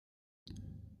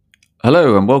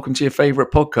Hello and welcome to your favourite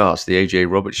podcast, The AJ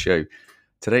Roberts Show.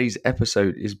 Today's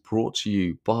episode is brought to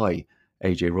you by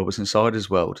AJ Roberts Insider's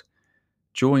World.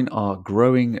 Join our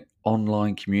growing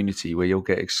online community where you'll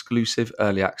get exclusive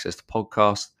early access to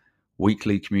podcasts,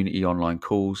 weekly community online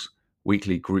calls,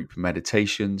 weekly group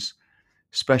meditations,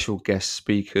 special guest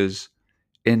speakers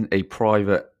in a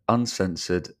private,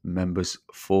 uncensored members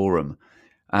forum.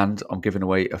 And I'm giving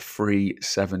away a free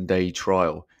 7-day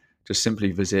trial. Just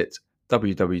simply visit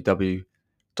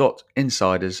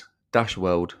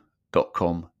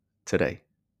www.insiders-world.com today.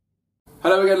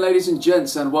 Hello again, ladies and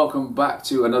gents, and welcome back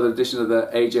to another edition of the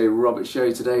AJ Roberts Show.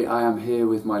 Today I am here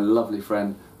with my lovely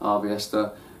friend Avi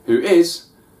Esther, who is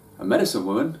a medicine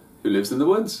woman who lives in the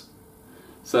woods.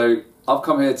 So I've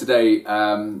come here today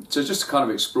to just kind of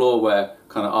explore where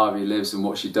kind of Avi lives and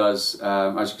what she does.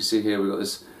 As you can see here, we've got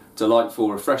this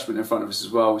delightful refreshment in front of us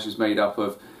as well, which is made up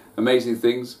of amazing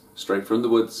things straight from the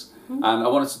woods. And I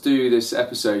wanted to do this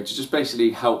episode to just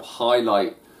basically help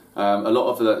highlight a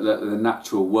lot of the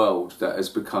natural world that has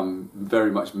become very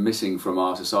much missing from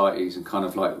our societies and kind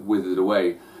of like withered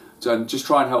away. So, and just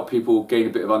try and help people gain a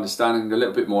bit of understanding, a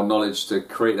little bit more knowledge to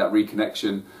create that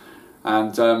reconnection,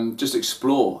 and just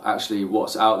explore actually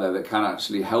what's out there that can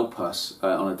actually help us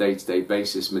on a day-to-day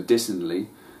basis medicinally,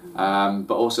 but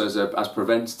also as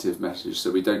preventative measures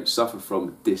so we don't suffer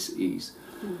from dis-ease.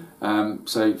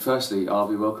 So firstly,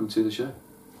 Avi, welcome to the show.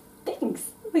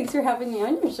 Thanks for having me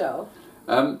on your show.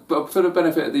 But for the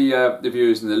benefit of the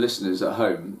viewers and the listeners at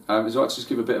home, is I'd like to just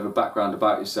give a bit of a background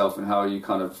about yourself and how you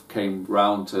kind of came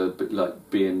round to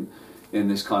being in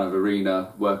this kind of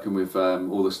arena, working with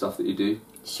all the stuff that you do.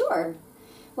 Sure.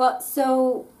 Well,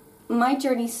 so my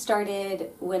journey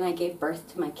started when I gave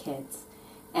birth to my kids.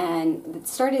 And it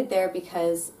started there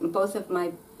because both of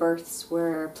my births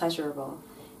were pleasurable.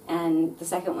 And the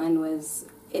second one was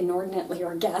inordinately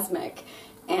orgasmic.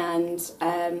 And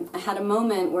I had a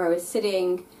moment where I was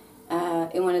sitting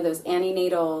in one of those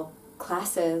antenatal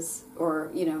classes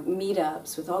or,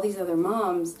 meetups with all these other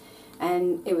moms.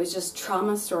 And it was just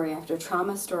trauma story after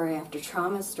trauma story after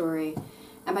trauma story.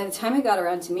 And by the time it got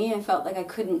around to me, I felt like I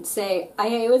couldn't say,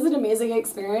 it was an amazing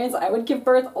experience. I would give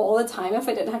birth all the time if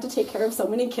I didn't have to take care of so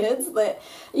many kids that,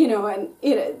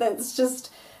 that's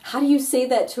just... How do you say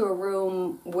that to a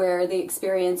room where the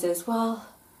experience is, well,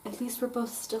 at least we're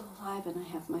both still alive and I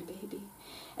have my baby?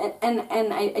 And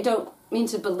I don't mean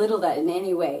to belittle that in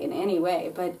any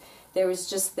way, but there was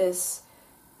just this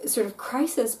sort of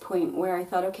crisis point where I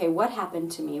thought, okay, what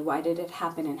happened to me? Why did it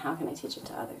happen? And how can I teach it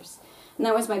to others? And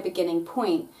that was my beginning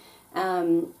point.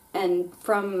 And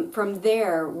from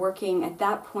there, working at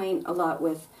that point a lot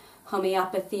with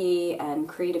homeopathy and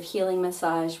creative healing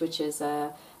massage, which is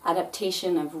a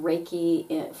adaptation of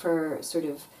Reiki for sort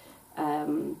of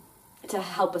to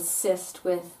help assist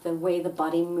with the way the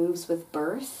body moves with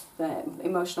birth, the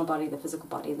emotional body, the physical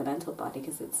body, the mental body,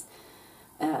 because it's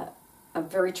a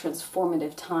very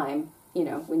transformative time,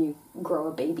 when you grow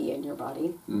a baby in your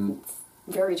body. It's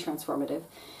very transformative.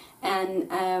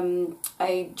 And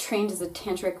I trained as a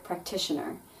tantric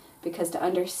practitioner because to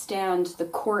understand the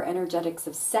core energetics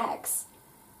of sex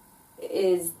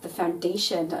is the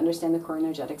foundation to understand the core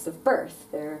energetics of birth.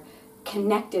 They're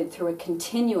connected through a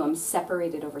continuum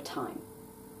separated over time.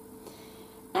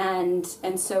 And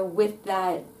so with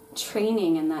that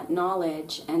training and that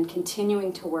knowledge and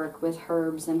continuing to work with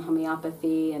herbs and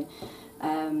homeopathy and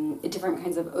different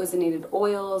kinds of ozonated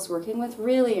oils, working with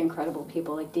really incredible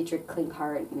people like Dietrich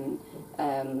Klinkhardt and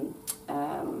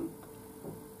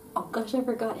I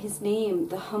forgot his name,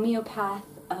 the homeopath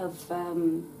of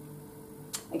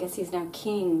I guess he's now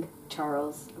King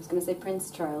Charles. I was going to say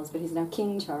Prince Charles, but he's now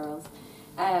King Charles.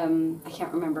 I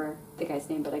can't remember the guy's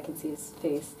name, but I can see his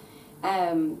face.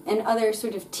 And other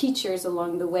sort of teachers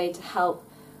along the way to help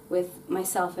with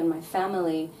myself and my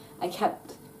family. I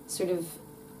kept sort of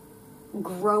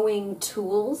growing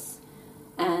tools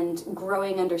and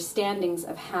growing understandings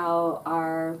of how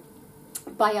our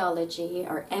biology,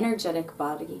 our energetic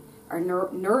body, our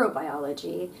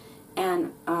neurobiology,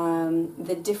 and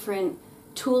the different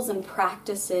tools and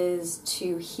practices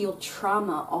to heal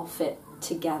trauma all fit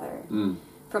together.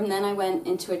 From then I went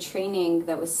into a training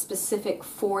that was specific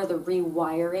for the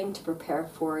rewiring to prepare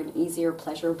for an easier,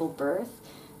 pleasurable birth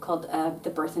called the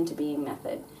Birth into Being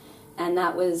method. And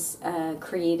that was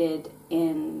created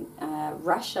in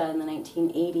Russia in the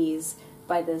 1980s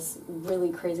by this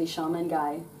really crazy shaman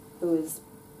guy who was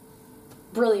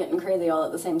brilliant and crazy all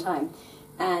at the same time.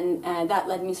 And that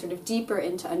led me sort of deeper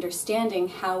into understanding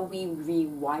how we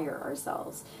rewire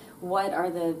ourselves. What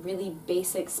are the really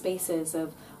basic spaces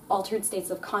of altered states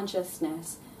of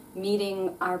consciousness,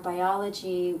 meeting our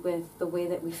biology with the way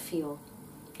that we feel.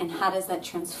 And how does that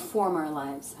transform our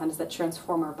lives? How does that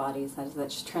transform our bodies? How does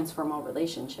that transform our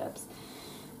relationships?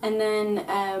 And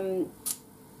then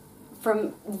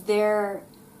from there,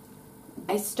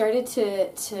 I started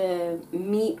to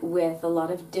meet with a lot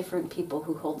of different people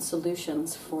who hold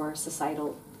solutions for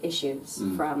societal issues,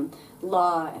 from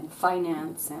law and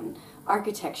finance and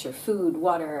architecture, food,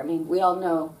 water. I mean, we all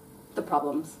know the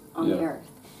problems on the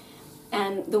earth.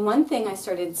 And the one thing I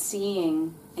started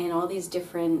seeing in all these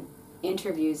different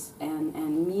interviews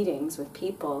and meetings with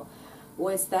people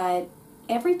was that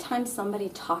every time somebody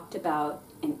talked about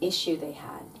an issue they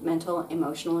had, mental,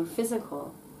 emotional, or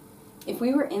physical, if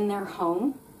we were in their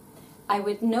home, I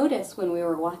would notice when we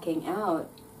were walking out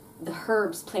the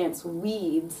herbs, plants,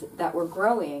 weeds that were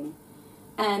growing,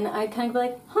 and I'd kind of be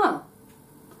like, huh,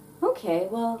 okay,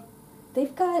 well,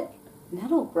 they've got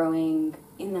nettle growing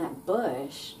in that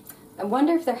bush. I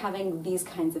wonder if they're having these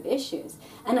kinds of issues.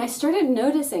 And I started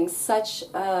noticing such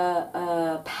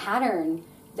a pattern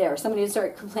there. Somebody would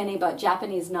start complaining about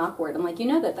Japanese knockwort. I'm like, you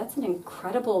know that's an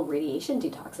incredible radiation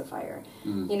detoxifier.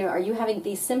 You know, are you having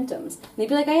these symptoms? And they'd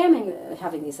be like, I am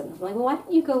having these symptoms. I'm like, well, why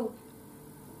don't you go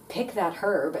pick that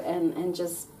herb and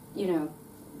just, you know,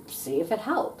 see if it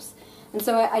helps. And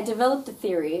so I developed a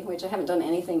theory, which I haven't done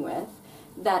anything with,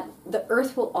 that the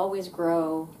earth will always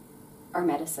grow our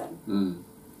medicine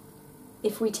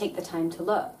if we take the time to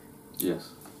look. Yes.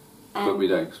 But we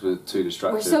don't, because we're too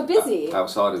distracted. We're so busy.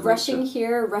 Outside of rushing nature.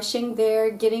 Here, rushing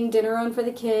there, getting dinner on for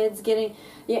the kids,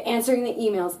 answering the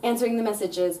emails, answering the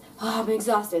messages. Oh, I'm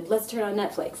exhausted. Let's turn on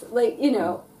Netflix. Like, you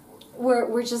know,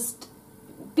 we're just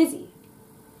busy.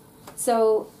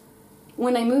 So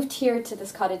when I moved here to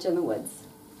this cottage in the woods,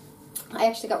 I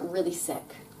actually got really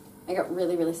sick. I got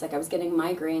really, really sick. I was getting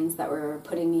migraines that were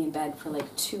putting me in bed for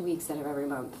like 2 weeks out of every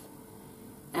month.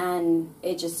 And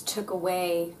it just took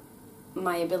away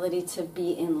my ability to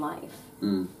be in life.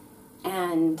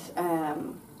 And,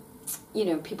 you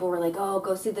know, people were like, oh,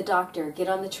 go see the doctor, get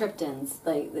on the triptans,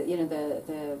 like, you know,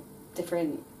 the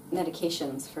different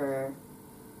medications for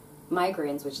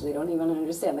migraines, which they don't even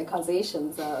understand the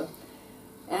causations of.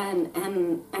 And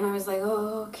I was like,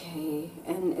 oh, okay.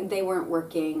 And they weren't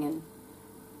working.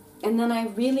 And then I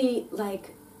really,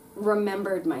 like,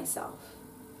 remembered myself.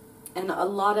 And a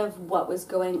lot of what was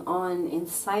going on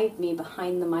inside me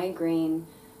behind the migraine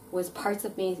was parts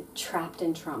of me trapped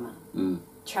in trauma,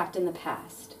 trapped in the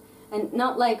past. And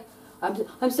not like, I'm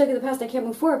stuck in the past, I can't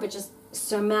move forward, but just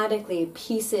somatically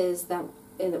pieces that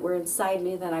were inside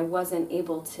me that I wasn't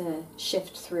able to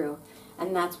shift through.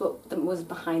 And that's what was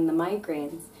behind the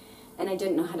migraines. And I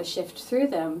didn't know how to shift through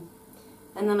them.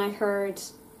 And then I heard,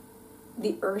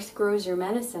 the earth grows your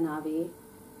medicine, Avi.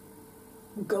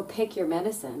 Go pick your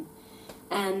medicine.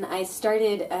 And I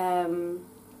started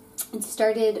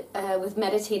with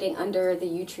meditating under the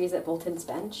yew trees at Bolton's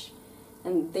Bench.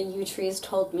 And the yew trees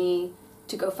told me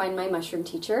to go find my mushroom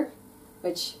teacher,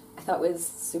 which I thought was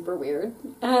super weird.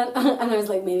 And I was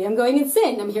like, maybe I'm going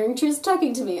insane. I'm hearing trees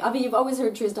talking to me. Avi, you've always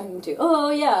heard trees talking to you. Oh,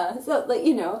 yeah. So, like,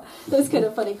 you know, those kind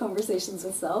of funny conversations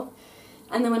with self.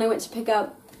 And then when I went to pick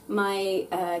up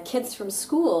my kids from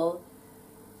school,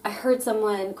 I heard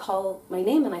someone call my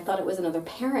name, and I thought it was another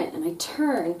parent, and I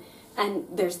turn, and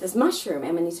there's this mushroom,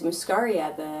 Amanita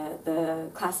muscaria, the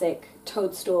classic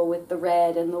toadstool with the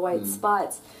red and the white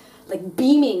spots, like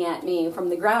beaming at me from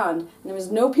the ground, and there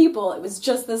was no people, it was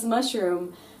just this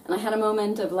mushroom, and I had a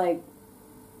moment of like,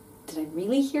 did I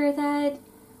really hear that?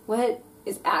 What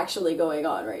is actually going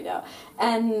on right now?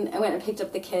 And I went and picked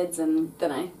up the kids, and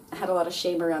then I had a lot of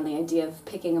shame around the idea of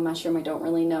picking a mushroom I don't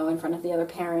really know in front of the other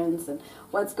parents and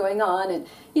what's going on. And,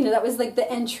 you know, that was like the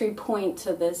entry point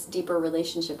to this deeper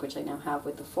relationship, which I now have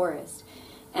with the forest.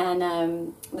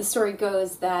 And the story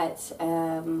goes that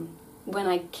when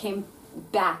I came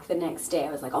back the next day,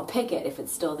 I was like, I'll pick it if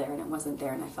it's still there, and it wasn't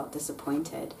there, and I felt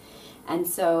disappointed. And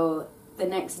so the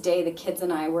next day, the kids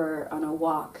and I were on a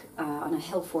walk on a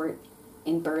hill fort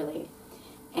in Burley,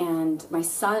 and my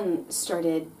son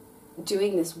started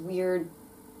doing this weird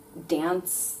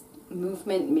dance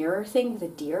movement mirror thing with a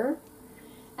deer,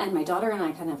 and my daughter and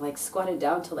I kind of like squatted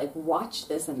down to like watch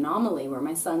this anomaly where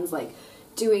my son's like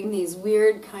doing these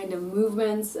weird kind of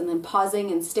movements and then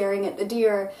pausing and staring at the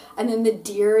deer, and then the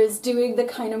deer is doing the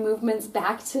kind of movements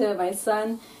back to my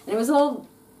son, and it was all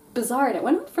bizarre, and it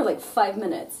went on for like 5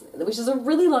 minutes, which is a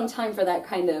really long time for that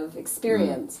kind of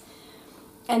experience.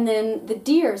 And then the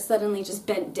deer suddenly just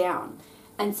bent down.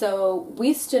 And so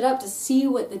we stood up to see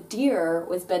what the deer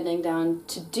was bending down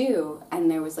to do, and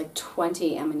there was like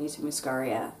 20 Amanita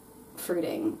muscaria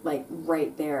fruiting, like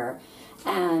right there.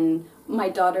 And my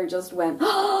daughter just went,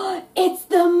 "Oh, it's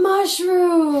the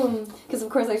mushroom!" Because of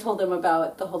course I told them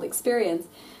about the whole experience.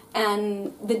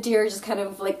 And the deer just kind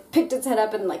of like picked its head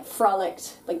up and like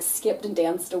frolicked, like skipped and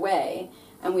danced away.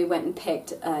 And we went and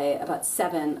picked about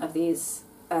 7 of these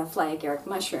fly agaric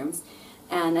mushrooms.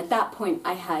 And at that point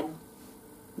I had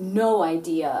no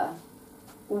idea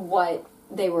what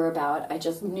they were about. I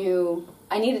just knew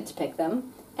I needed to pick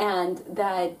them, and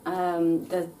that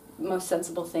the most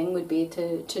sensible thing would be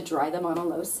to dry them on a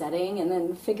low setting and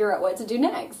then figure out what to do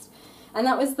next. And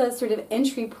that was the sort of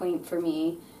entry point for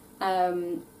me,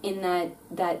 in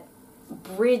that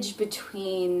bridge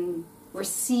between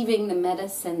receiving the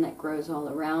medicine that grows all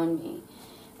around me.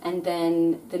 And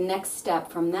then the next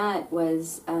step from that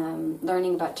was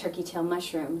learning about turkey tail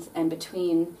mushrooms. And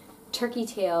between turkey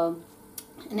tail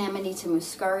and Amanita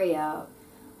muscaria,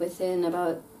 within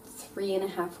about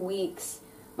 3.5 weeks,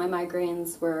 my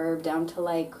migraines were down to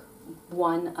like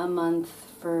 1 a month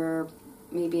for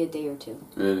maybe a day or 2.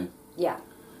 Really? Yeah.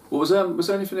 Well, was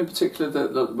there anything in particular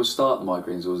that was starting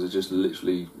migraines, or was it just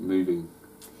literally moving?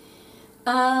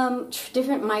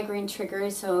 Different migraine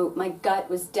triggers. So my gut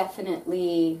was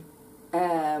definitely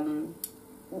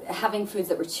having foods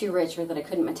that were too rich or that I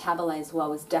couldn't metabolize well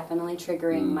was definitely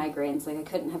triggering migraines. Like I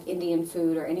couldn't have Indian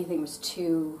food or anything was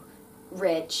too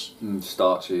rich.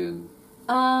 Starchy and.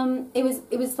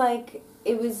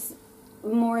 It was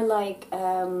more like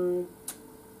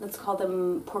let's call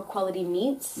them poor quality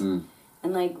meats.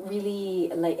 And like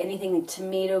really like anything like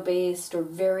tomato based or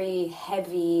very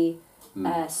heavy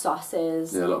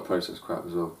sauces. Yeah, a lot of processed crap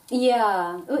as well.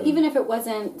 Yeah, even if it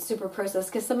wasn't super processed,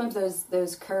 because some of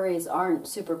those curries aren't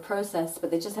super processed,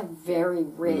 but they just have very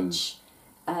rich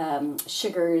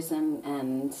sugars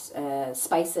and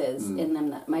spices in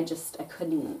them that I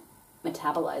couldn't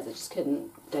metabolize. I just couldn't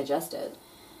digest it.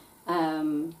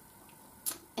 And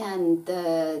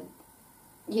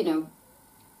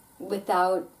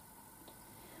without,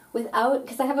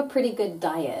 because I have a pretty good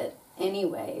diet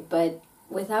anyway, but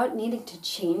without needing to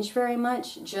change very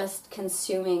much, just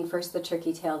consuming first the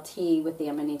turkey tail tea with the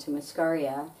Amanita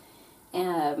muscaria,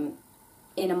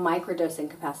 in a microdosing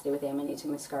capacity with the Amanita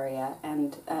muscaria,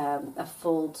 and a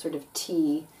full sort of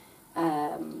tea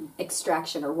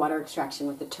extraction or water extraction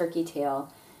with the turkey tail,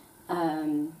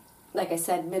 like I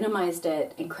said, minimized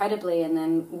it incredibly. And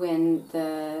then when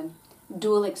the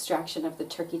dual extraction of the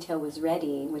turkey tail was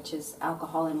ready, which is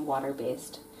alcohol and water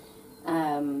based,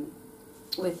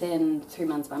 within 3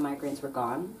 months my migraines were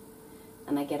gone.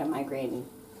 And I get a migraine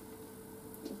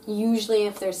usually,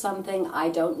 if there's something I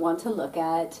don't want to look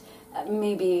at,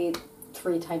 maybe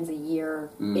 3 times a year,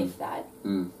 if that.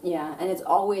 Yeah, and it's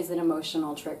always an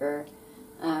emotional trigger.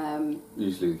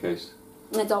 Usually the case.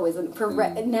 It's always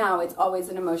now it's always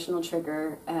an emotional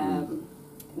trigger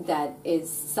that is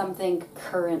something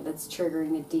current that's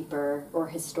triggering a deeper or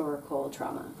historical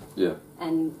trauma. Yeah.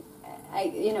 And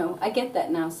I get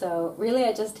that now, so really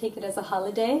I just take it as a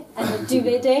holiday and a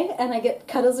duvet day, and I get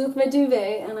cuddles with my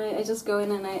duvet, and I just go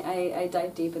in and I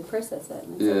dive deep and process it.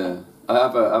 And yeah. Okay. I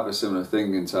have a similar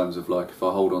thing in terms of like if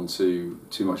I hold on to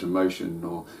too much emotion,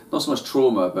 or not so much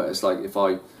trauma, but it's like if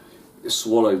I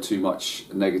swallow too much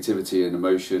negativity and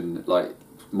emotion, like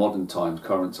modern times,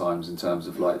 current times, in terms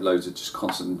of like loads of just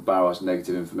constant barrage of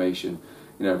negative information.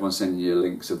 Everyone's sending you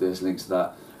links of this, links of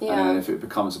that. Yeah. And then if it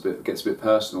gets a bit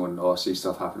personal, and I see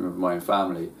stuff happening with my own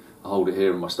family, I hold it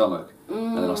here in my stomach,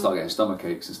 and then I start getting stomach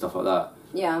aches and stuff like that.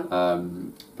 Yeah.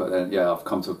 But then, I've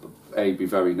come to A, be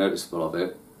very noticeable of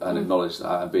it and acknowledge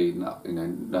that, and B,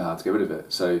 know how to get rid of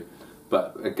it. So,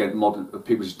 but again, modern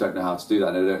people just don't know how to do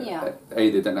that. And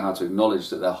they don't know how to acknowledge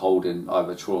that they're holding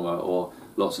either trauma or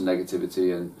lots of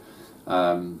negativity and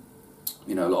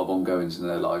a lot of ongoings in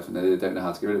their life, and they don't know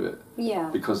how to get rid of it. Yeah.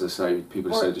 Because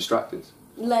people are so distracted.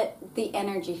 Let the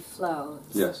energy flow.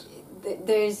 Yes.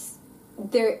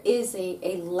 There is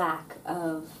a lack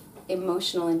of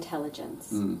emotional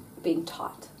intelligence being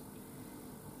taught,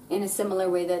 in a similar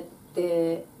way that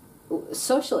the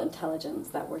social intelligence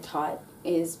that we're taught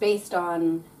is based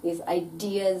on these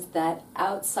ideas that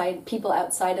people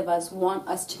outside of us want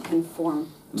us to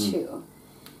conform to.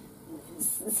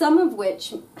 Some of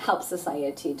which help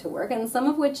society to work, and some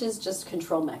of which is just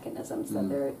control mechanisms that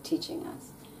they're teaching us.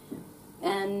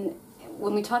 And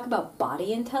when we talk about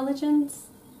body intelligence,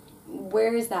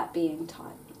 where is that being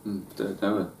taught? Don't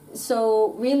know.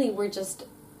 So really, we're just,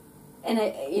 and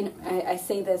I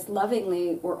say this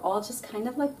lovingly, we're all just kind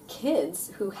of like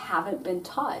kids who haven't been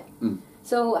taught.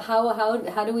 So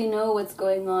how do we know what's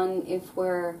going on if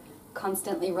we're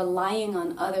constantly relying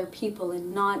on other people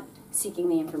and not seeking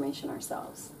the information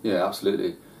ourselves? Yeah,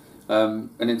 absolutely.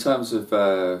 And in terms of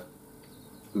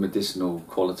medicinal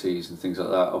qualities and things like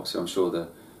that. Obviously, I'm sure the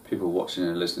people watching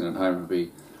and listening at home will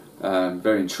be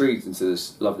very intrigued into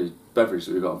this lovely beverage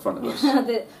that we've got in front of us.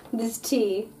 This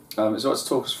tea. So let's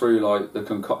talk us through like the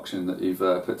concoction that you've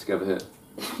put together here.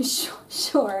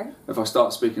 Sure. If I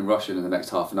start speaking Russian in the next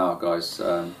half an hour, guys...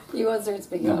 you won't start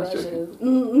speaking Russian.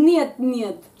 Niet,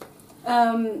 niet.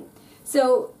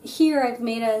 So here I've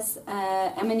made us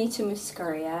Amanita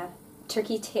muscaria,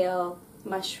 turkey tail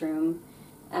mushroom.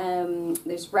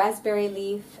 There's raspberry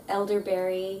leaf,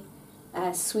 elderberry,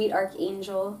 sweet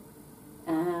archangel.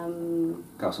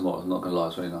 Got some more, I'm not going to lie,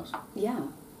 it's really nice. Yeah,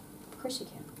 of course you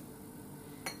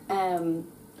can.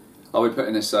 I'll be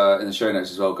putting this in the show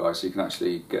notes as well, guys, so you can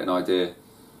actually get an idea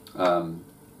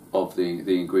of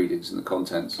the ingredients and the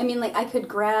contents. I mean, like, I could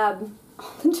grab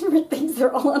all the different things.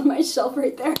 They're all on my shelf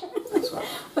right there. That's right.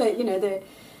 But, you know,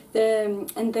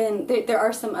 and then there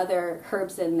are some other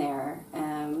herbs in there.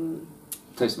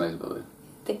 Tastes amazing, by the way.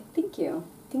 Thank you.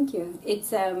 Thank you. It's,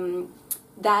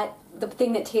 the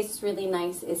thing that tastes really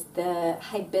nice is the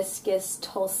hibiscus,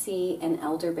 tulsi, and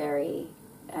elderberry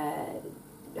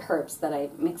herbs that I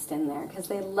mixed in there because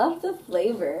they love the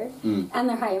flavor and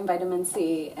they're high in vitamin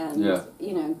C and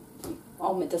you know,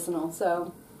 all medicinal.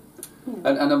 So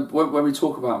and when we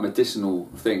talk about medicinal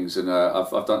things, and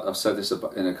I've said this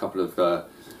in a couple of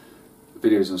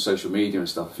videos on social media and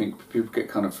stuff. I think people get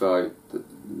kind of the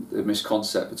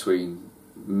misconcept between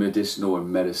medicinal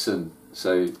and medicine.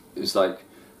 So it's like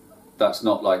that's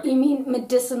not like, you mean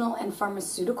medicinal and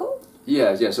pharmaceutical?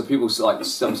 Yeah. So people like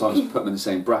sometimes put them in the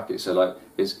same bracket. So like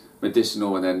it's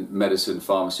medicinal and then medicine,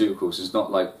 pharmaceuticals. It's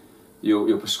not like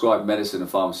you'll prescribe medicine and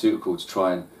pharmaceutical to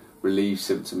try and relieve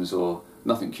symptoms or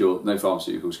nothing cure. No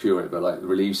pharmaceuticals cure it, but like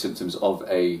relieve symptoms of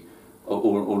an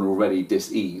already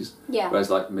dis-ease. Yeah. Whereas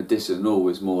like medicinal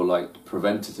is more like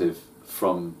preventative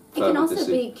from. It can also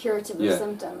be curative of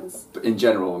symptoms. But in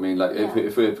general, I mean, like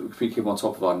if we keep on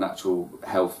top of our natural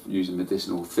health using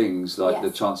medicinal things, like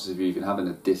the chances of you even having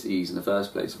a dis-ease in the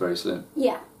first place are very slim.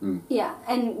 Yeah, yeah,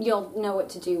 and you'll know what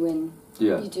to do when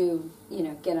you do, you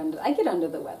know, I get under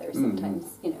the weather sometimes,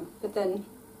 you know, but then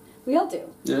we all do.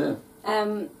 Yeah.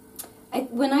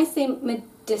 When I say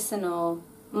medicinal,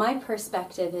 my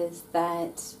perspective is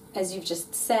that, as you've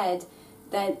just said,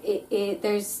 that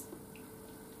there's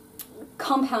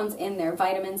compounds in there,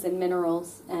 vitamins and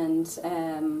minerals and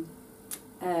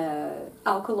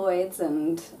alkaloids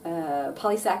and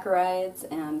polysaccharides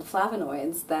and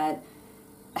flavonoids that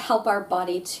help our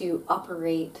body to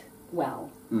operate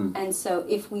well. And so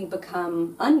if we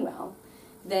become unwell,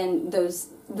 then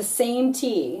the same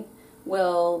tea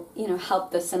will, you know,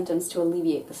 help the symptoms to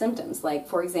alleviate the symptoms. Like,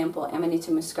 for example,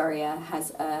 Amanita muscaria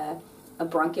has a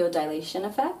bronchodilation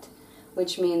effect,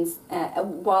 which means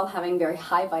while having very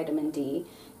high vitamin D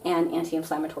and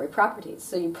anti-inflammatory properties.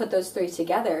 So you put those three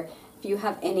together, if you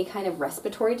have any kind of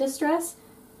respiratory distress,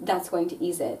 that's going to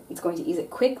ease it. It's going to ease it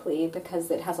quickly because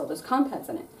it has all those compounds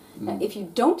in it. Now, if you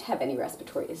don't have any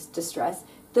respiratory distress,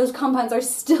 those compounds are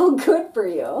still good for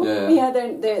you. Yeah,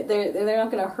 they're not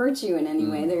going to hurt you in any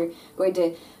way. They're going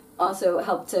to also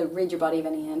help to rid your body of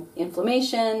any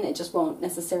inflammation. It just won't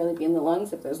necessarily be in the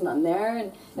lungs if there's none there,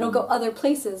 and it'll go other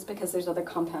places because there's other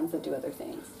compounds that do other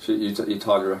things. So you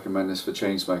totally recommend this for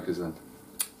chain smokers then?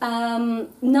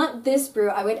 Not this brew.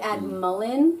 I would add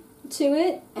mullein to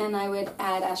it, and I would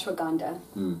add ashwagandha.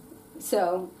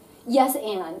 So, yes,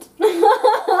 and.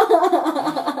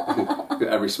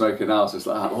 Every smoker now is just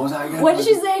like, what was that again? What did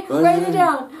she say? Write it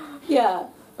down. Yeah.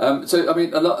 So I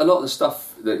mean, a lot of the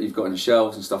stuff that you've got on your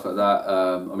shelves and stuff like that.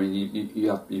 I mean,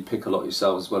 you pick a lot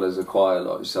yourselves as well as acquire a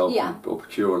lot yourself, or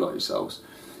procure a lot yourselves.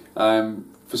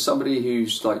 For somebody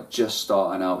who's like just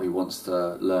starting out, who wants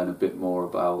to learn a bit more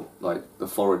about like the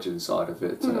foraging side of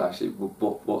it, actually,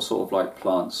 what sort of like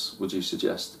plants would you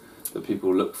suggest that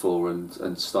people look for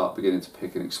and start beginning to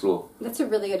pick and explore? That's a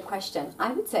really good question.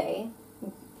 I would say,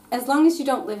 as long as you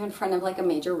don't live in front of like a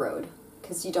major road,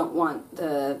 because you don't want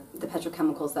the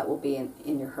petrochemicals that will be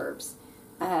in your herbs.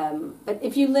 But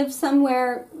if you live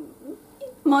somewhere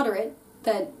moderate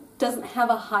that doesn't have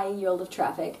a high yield of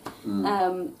traffic,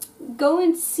 go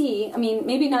and see. I mean,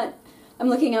 maybe not. I'm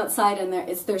looking outside and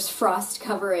there's frost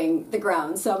covering the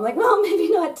ground, so I'm like, well, maybe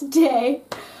not today.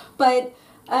 But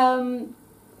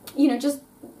you know, just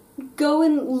go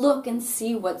and look and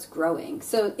see what's growing.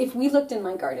 So if we looked in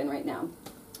my garden right now,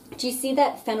 do you see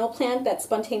that fennel plant that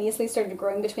spontaneously started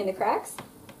growing between the cracks?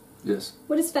 Yes.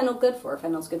 What is fennel good for?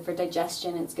 Fennel's good for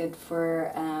digestion. It's good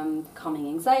for calming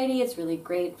anxiety. It's really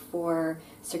great for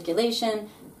circulation.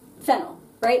 Fennel,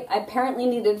 right? I apparently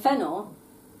needed fennel.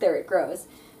 There it grows.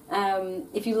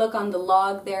 If you look on the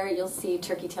log there, you'll see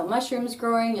turkey tail mushrooms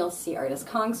growing, you'll see artist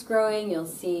conchs growing, you'll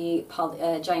see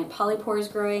giant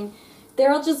polypores growing.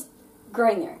 They're all just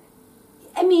growing there.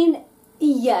 I mean,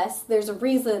 yes, there's a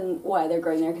reason why they're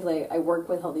growing there, because I work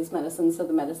with all these medicines, so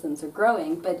the medicines are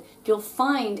growing, but you'll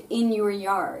find in your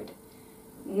yard,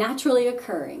 naturally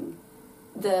occurring,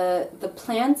 the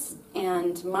plants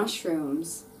and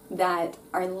mushrooms that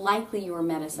are likely your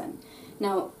medicine.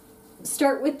 Now,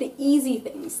 start with the easy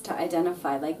things to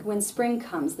identify, like when spring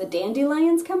comes, the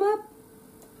dandelions come up.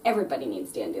 Everybody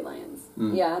needs dandelions.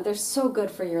 Yeah, they're so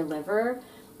good for your liver.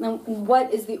 Now,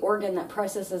 what is the organ that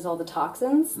processes all the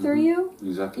toxins through you?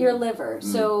 Exactly. Your liver.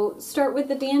 So start with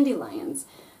the dandelions.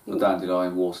 The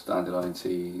dandelion water, dandelion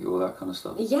tea, all that kind of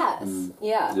stuff. Yes.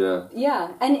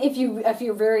 Yeah. And if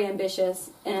you're very ambitious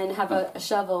and have a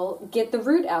shovel, get the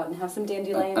root out and have some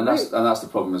dandelion root. And that's the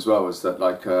problem as well, is that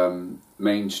like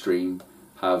mainstream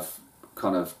have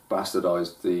kind of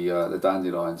bastardized the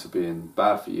dandelion to being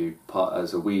bad for you,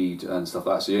 as a weed and stuff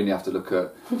like that. So you only have to look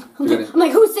at. I'm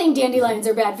like, who's saying dandelions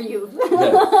are bad for you?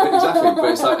 Yeah, exactly. But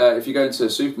it's like if you go into a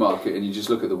supermarket and you just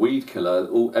look at the weed killer,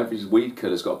 every weed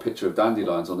killer's got a picture of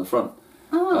dandelions on the front.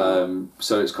 Oh.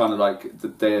 So it's kind of like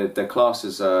they're classed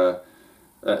as an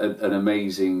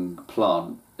amazing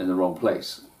plant in the wrong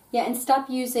place. Yeah, and stop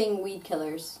using weed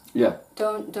killers. Yeah.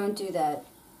 Don't do that,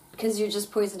 because you're just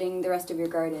poisoning the rest of your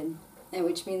garden. And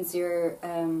which means your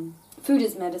food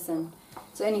is medicine.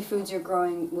 So any foods you're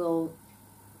growing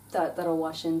that'll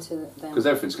wash into them. Because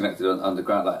everything's connected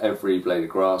underground. Like every blade of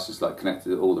grass is like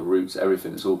connected. All the roots,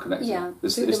 everything. It's all connected. Yeah.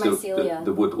 It's the mycelia.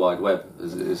 The wood wide web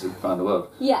is around the world.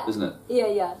 Yeah. Isn't it?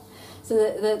 Yeah. So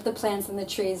the plants and the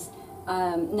trees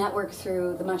network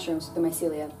through the mushrooms, the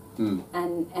mycelia,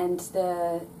 and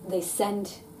they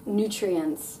send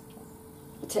nutrients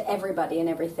to everybody and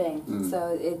everything.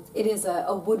 So it is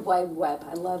a wood wide web.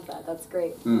 I love that. That's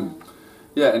great.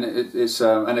 Yeah, and it's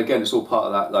and again, it's all part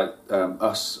of that, like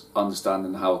us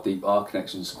understanding how deep our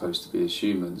connection is supposed to be as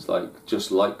humans, like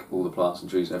just like all the plants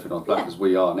and trees and everything on the planet, because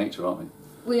we are nature, aren't we?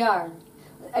 We are.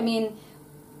 I mean,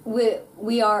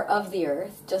 we are of the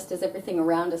earth, just as everything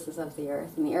around us is of the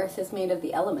earth, and the earth is made of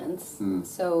the elements.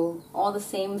 So all the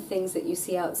same things that you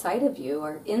see outside of you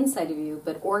are inside of you,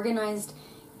 but organized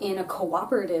in a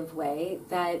cooperative way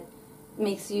that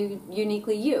makes you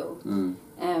uniquely you.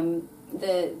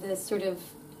 The sort of,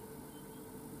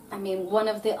 I mean, one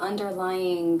of the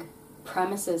underlying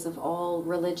premises of all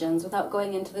religions, without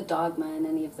going into the dogma and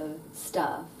any of the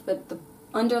stuff, but the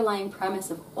underlying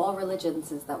premise of all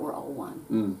religions is that we're all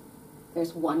one.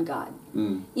 There's one God.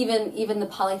 Even the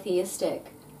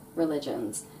polytheistic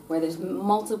religions, where there's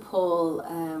multiple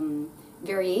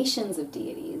variations of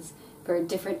deities for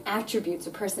different attributes or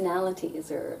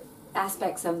personalities or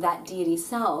aspects of that deity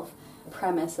self, the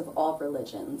premise of all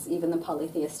religions, even the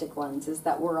polytheistic ones, is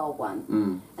that we're all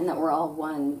one. And that we're all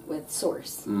one with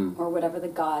Source, or whatever the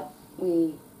God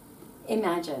we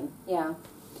imagine. Yeah.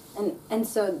 And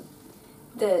so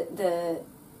the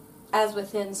as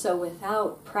within, so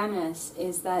without premise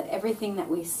is that everything that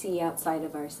we see outside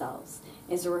of ourselves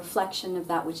is a reflection of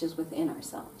that which is within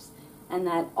ourselves. And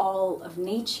that all of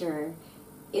nature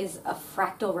is a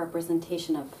fractal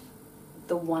representation of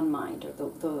the one mind,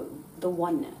 or the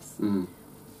oneness.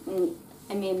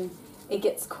 I mean, it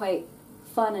gets quite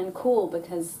fun and cool,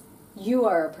 because you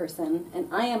are a person and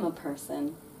I am a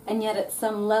person, and yet at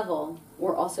some level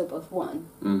we're also both one.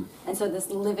 And so this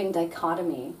living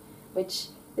dichotomy, which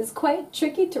is quite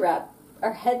tricky to wrap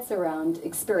our heads around,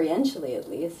 experientially at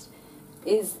least,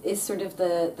 is sort of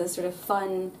the sort of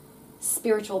fun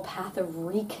spiritual path of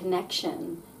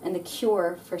reconnection and the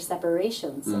cure for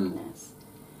separation sickness.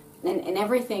 And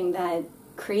everything that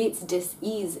creates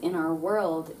dis-ease in our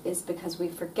world is because we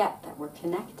forget that we're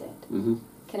connected.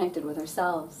 Connected with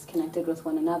ourselves, connected with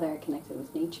one another, connected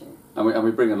with nature. And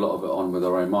we bring a lot of it on with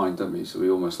our own mind, don't we? So we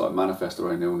almost like manifest our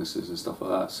own illnesses and stuff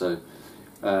like that. So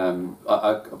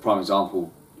a prime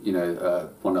example,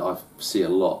 one that I see a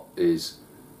lot is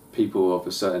people of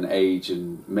a certain age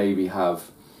and maybe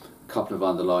have a couple of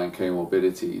underlying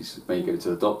comorbidities. May go to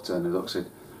the doctor and the doctor said,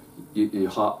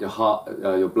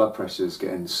 your blood pressure is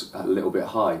getting a little bit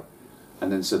high,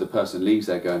 and then so the person leaves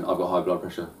there going, I've got high blood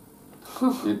pressure.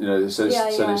 So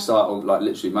they start like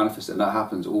literally manifesting, and that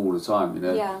happens all the time.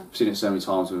 I've seen it so many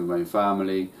times with my own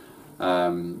family,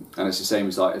 and it's the same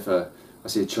as like if I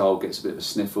see a child gets a bit of a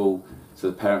sniffle, so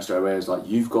the parents straight away is like,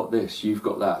 you've got this, you've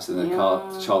got that, so then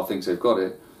the child thinks they've got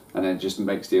it, and then it just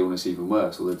makes the illness even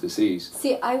worse, or the disease.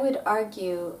 See, I would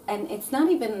argue, and it's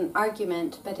not even an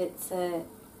argument, but it's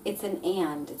it's an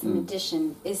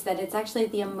addition, is that it's actually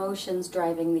the emotions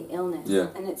driving the illness. Yeah.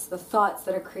 And it's the thoughts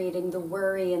that are creating the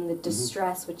worry and the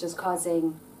distress, which is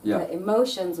causing Yeah. the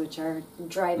emotions, which are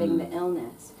driving the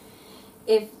illness.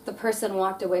 If the person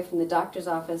walked away from the doctor's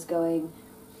office going,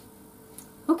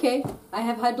 okay, I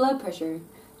have high blood pressure,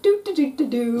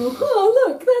 oh,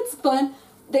 look, that's fun,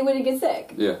 they wouldn't get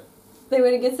sick. Yeah. They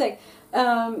wouldn't get sick.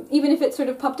 Even if it sort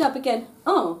of popped up again,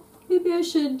 oh, maybe I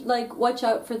should, like, watch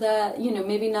out for that, you know,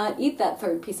 maybe not eat that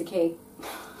third piece of cake.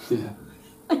 Yeah.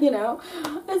 You know?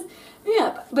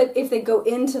 Yeah, but if they go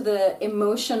into the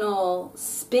emotional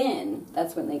spin,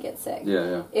 that's when they get sick. Yeah,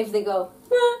 yeah. If they go,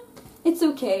 it's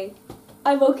okay,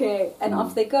 I'm okay, and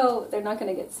off they go, they're not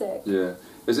going to get sick. Yeah.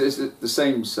 It's the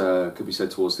same could be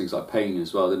said towards things like pain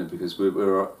as well, isn't it? Because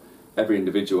every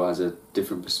individual has a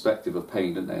different perspective of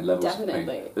pain, don't they? And levels of pain.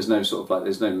 There's no sort of like,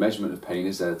 there's no measurement of pain,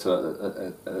 is there,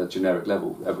 to a generic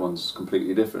level? Everyone's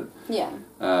completely different. Yeah.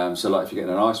 So like if you're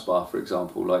getting an ice bath, for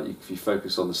example, like if you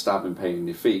focus on the stabbing pain in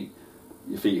your feet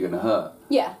are going to hurt.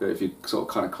 Yeah. But if you sort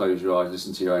of kind of close your eyes,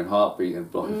 listen to your own heartbeat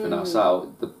and block everything else out,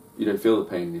 you don't feel the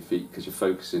pain in your feet because you're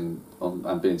focusing on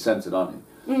and being centered, aren't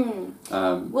you?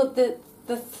 Well,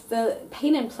 the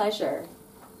pain and pleasure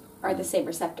are the same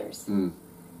receptors.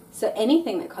 So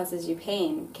anything that causes you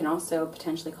pain can also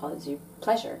potentially cause you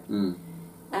pleasure.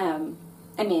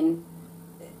 I mean,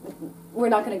 we're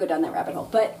not going to go down that rabbit hole,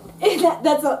 but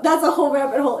that's a whole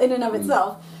rabbit hole in and of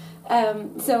itself.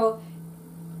 So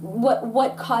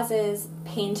what causes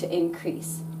pain to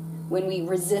increase? When we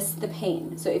resist the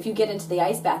pain. So if you get into the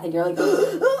ice bath and you're like,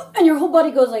 and your whole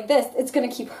body goes like this, it's going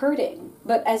to keep hurting.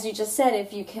 But as you just said,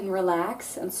 if you can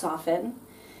relax and soften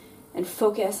and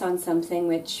focus on something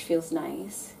which feels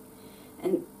nice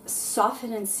and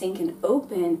soften and sink and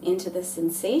open into the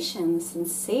sensation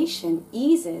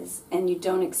eases and you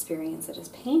don't experience it as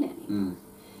pain anymore.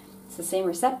 It's the same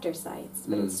receptor sites,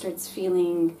 but it starts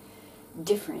feeling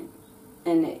different.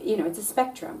 And, you know, it's a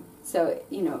spectrum. So,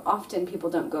 you know, often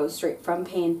people don't go straight from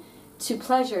pain to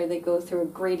pleasure. They go through a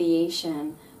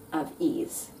gradation of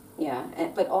ease. Yeah.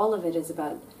 But all of it is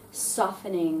about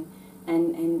softening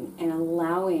and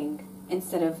allowing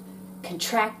instead of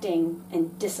contracting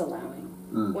and disallowing.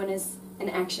 One is an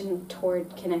action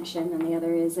toward connection and the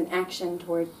other is an action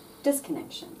toward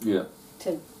disconnection. Yeah.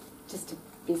 To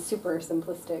be super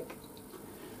simplistic.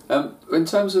 In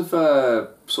terms of sort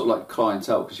of like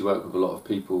clientele, because you work with a lot of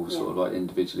people, sort of like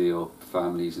individually or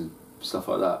families and stuff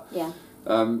like that. Yeah.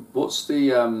 What's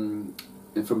the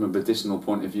from a medicinal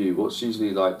point of view? What's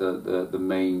usually like the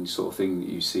main sort of thing that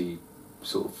you see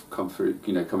sort of come through?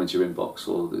 You know, come into your inbox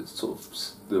or the sort of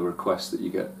the requests that you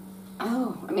get.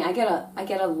 Oh, I mean, I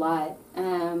get a lot.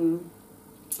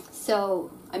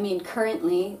 So I mean,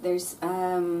 currently there's.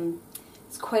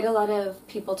 It's quite a lot of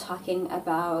people talking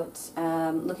about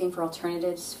looking for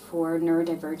alternatives for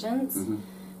neurodivergence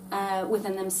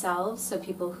within themselves. So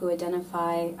people who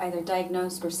identify either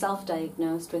diagnosed or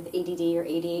self-diagnosed with ADD or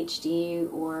ADHD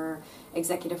or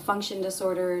executive function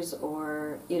disorders,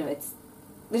 or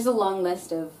there's a long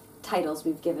list of titles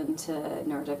we've given to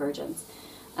neurodivergence.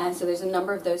 So there's a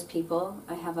number of those people.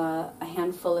 I have a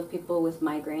handful of people with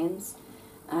migraines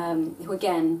who,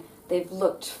 again, they've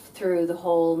looked through the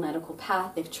whole medical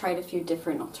path. They've tried a few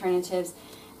different alternatives.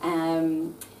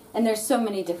 And there's so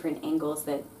many different angles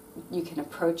that you can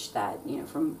approach that,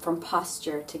 from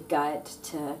posture to gut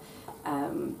to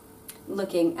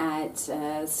looking at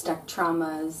stuck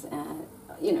traumas.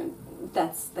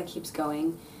 That keeps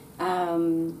going.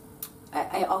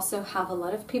 I also have a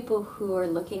lot of people who are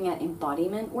looking at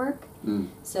embodiment work.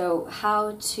 So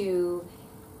how to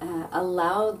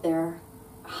allow their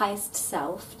highest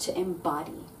self to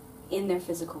embody in their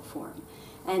physical form,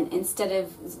 and instead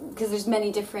of, because there's many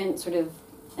different sort of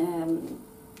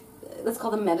let's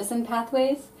call them medicine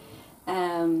pathways,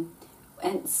 and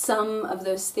some of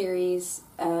those theories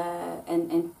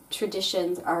and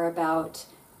traditions are about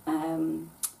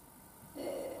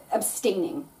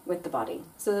abstaining with the body,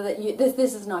 so that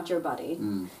this is not your body.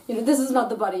 This is not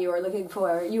the body you are looking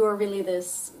for. You are really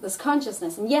this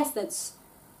consciousness, and yes, that's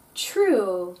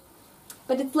true.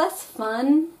 But it's less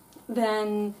fun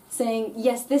than saying,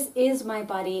 yes, this is my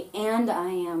body and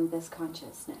I am this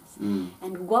consciousness.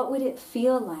 And what would it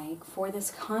feel like for this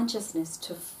consciousness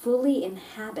to fully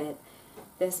inhabit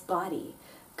this body?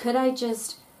 Could I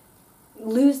just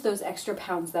lose those extra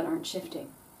pounds that aren't shifting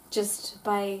just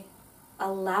by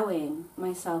allowing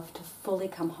myself to fully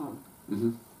come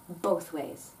home? Both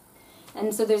ways.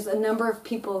 And so there's a number of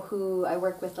people who I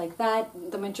work with like that.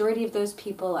 The majority of those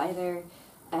people either...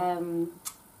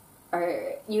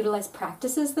 or utilize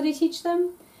practices that I teach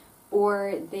them,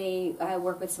 or they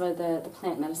work with some of the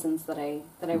plant medicines that I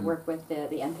work with, the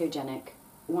entheogenic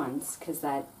ones, because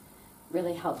that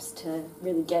really helps to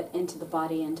really get into the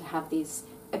body and to have these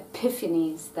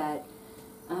epiphanies that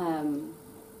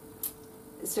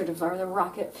sort of are the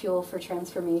rocket fuel for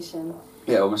transformation.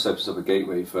 Yeah, almost opens up a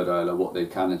gateway for like what they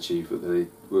can achieve, but they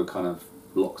were kind of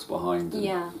locked behind.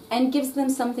 Yeah, and gives them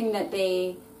something that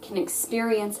they can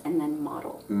experience and then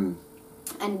model.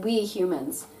 And we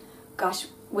humans, gosh,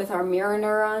 with our mirror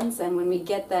neurons, and when we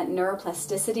get that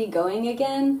neuroplasticity going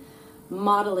again,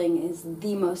 modeling is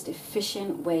the most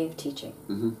efficient way of teaching.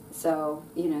 So,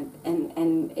 you know,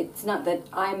 and it's not that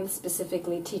I'm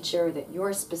specifically teacher or that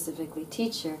you're specifically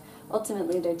teacher.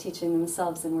 Ultimately, they're teaching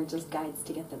themselves, and we're just guides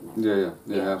to get them there.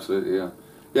 Yeah, absolutely, yeah.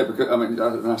 Yeah, because, I mean,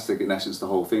 that's in essence the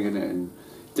whole thing, isn't it? In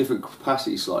different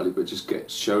capacity slightly, but just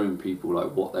showing people,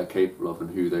 like, what they're capable of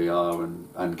and who they are,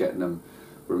 and getting them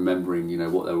remembering, you know,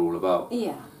 what they're all about.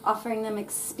 Yeah, offering them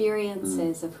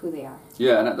experiences of who they are.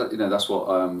 Yeah, and that, you know, that's what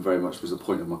very much was the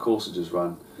point of my course I just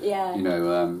ran. Yeah. You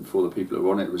know, for the people that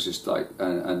were on it, was just like,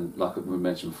 and like we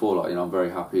mentioned before, like, you know, I'm very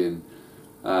happy in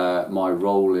my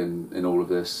role in all of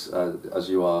this, as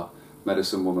you are,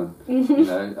 Medicine Woman, you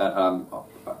know,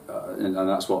 and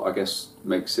that's what I guess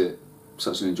makes it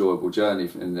such an enjoyable journey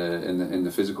in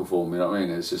the physical form. You know what I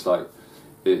mean? It's just like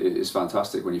it's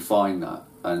fantastic when you find that,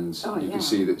 and you can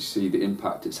see the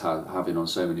impact it's having on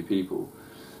so many people.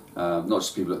 Not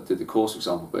just people that did the course, for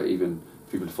example, but even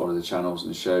people who follow the channels and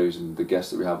the shows and the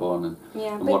guests that we have on,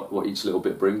 and what each little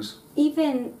bit brings.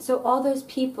 Even so, all those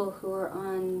people who are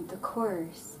on the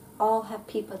course all have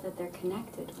people that they're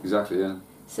connected with. Exactly, yeah.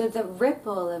 So the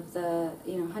ripple of the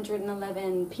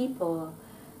 111 people,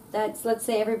 that's, let's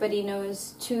say everybody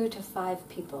knows 2 to 5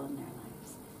 people in their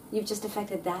lives. You've just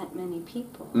affected that many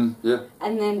people. Yeah.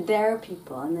 And then their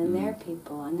people, and then their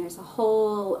people, and there's a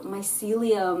whole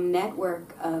mycelium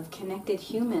network of connected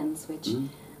humans which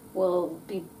will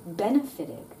be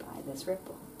benefited by this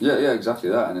ripple. Yeah, exactly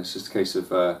that. And it's just a case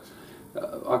of,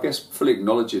 I guess, fully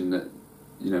acknowledging that,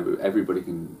 you know, everybody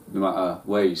can, no matter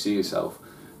where you see yourself,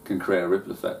 can create a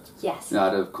ripple effect. Yes. You know, I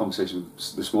had a conversation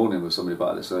this morning with somebody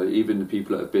about this. So even the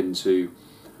people that have been to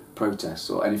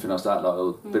protests or anything else like that,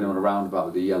 or been on a roundabout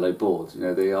with the yellow board, you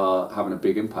know, they are having a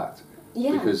big impact.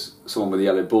 Yeah. Because someone with a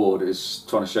yellow board is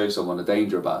trying to show someone a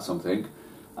danger about something,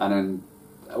 and then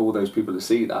all those people that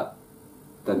see that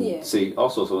then see, I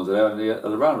saw someone today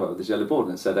on the roundabout with this yellow board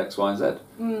and it said X, Y and Z.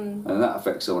 And that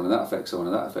affects someone, and that affects someone,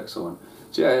 and that affects someone.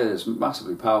 So yeah, it's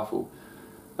massively powerful.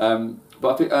 But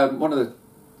I think one of the,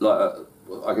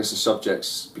 I guess the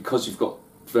subjects, because you've got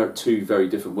two very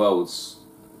different worlds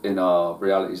in our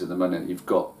realities at the moment. You've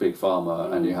got big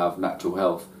pharma and you have natural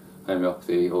health,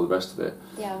 homeopathy, all the rest of it.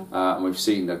 Yeah. And we've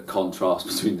seen the contrast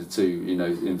between the two, you know,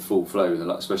 in full flow,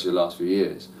 especially the last few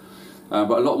years.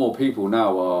 But a lot more people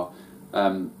now are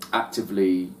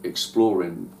actively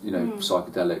exploring, you know,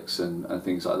 psychedelics and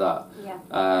things like that. Yeah.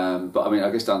 But I mean, I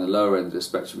guess down the lower end of the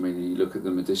spectrum, when you look at the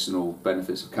medicinal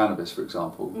benefits of cannabis, for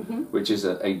example, which is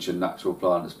an ancient natural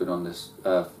plant that's been on this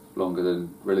earth longer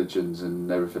than religions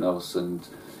and everything else, and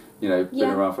you know, been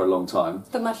around for a long time.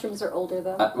 The mushrooms are older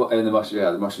though. And the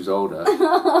mushrooms are older.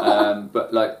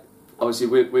 But like, obviously,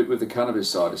 with the cannabis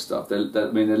side of stuff, they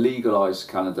legalised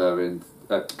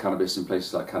cannabis in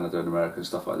places like Canada and America and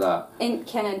stuff like that. In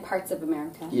parts of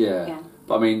America. Yeah.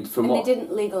 But I mean, they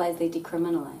didn't legalise; they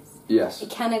decriminalised. Yes.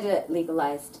 Canada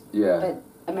legalised. Yeah. But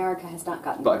America has not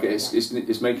gotten. But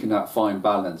it's making that fine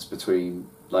balance between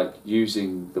like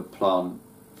using the plant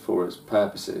for its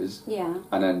purposes,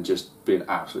 and then just being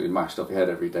absolutely mashed off your head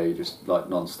every day, just like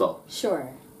non-stop. Sure.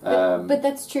 But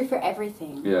that's true for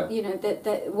everything. Yeah. You know,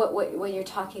 that what you're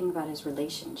talking about is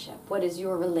relationship. What is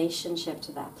your relationship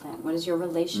to that plant? What is your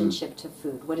relationship to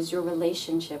food? What is your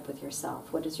relationship with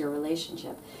yourself? What is your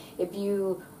relationship? If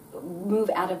you move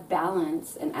out of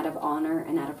balance and out of honor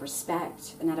and out of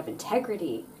respect and out of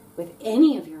integrity with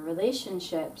any of your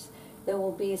relationships, there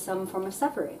will be some form of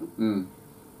suffering.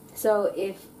 So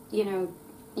if, you know,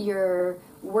 you're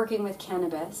working with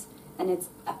cannabis and it's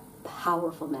a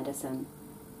powerful medicine,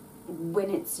 when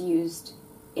it's used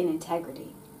in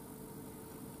integrity,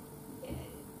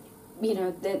 you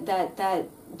know,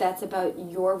 that's about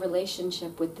your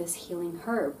relationship with this healing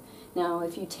herb. Now,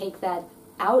 if you take that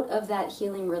out of that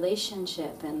healing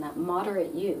relationship and that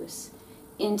moderate use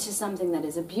into something that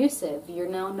is abusive, you're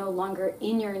now no longer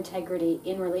in your integrity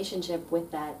in relationship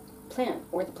with that plant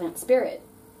or the plant spirit.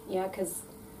 Yeah, because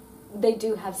they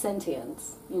do have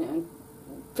sentience, you know,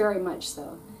 very much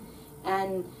so.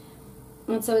 And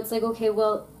so it's like, okay,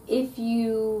 well, if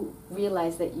you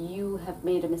realize that you have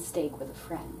made a mistake with a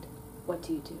friend, what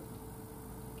do you do?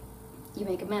 you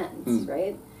make amends,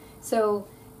 right? So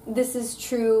this is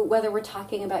true whether we're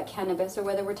talking about cannabis or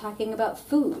whether we're talking about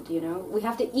food, you know. We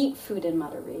have to eat food in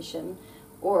moderation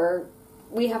or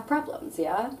we have problems,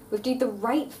 yeah? We have to eat the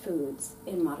right foods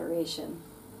in moderation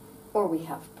or we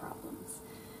have problems.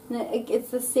 And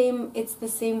it's the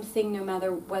same thing no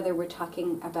matter whether we're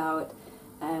talking about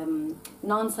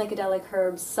non-psychedelic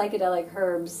herbs, psychedelic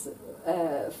herbs,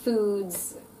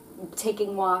 foods,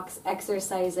 taking walks,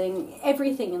 exercising,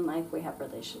 everything in life we have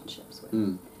relationships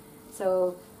with.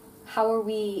 So how are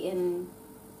we in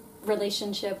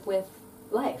relationship with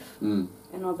life and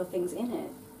all the things in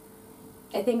it?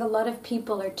 I think a lot of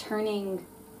people are turning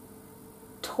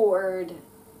toward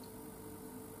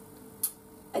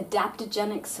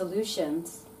adaptogenic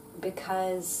solutions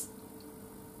because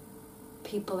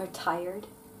people are tired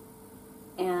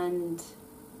and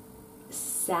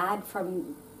sad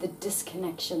from the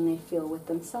disconnection they feel with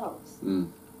themselves.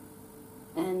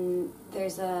 And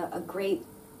there's a great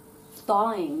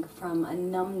thawing from a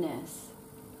numbness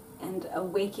and a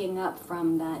waking up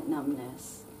from that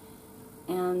numbness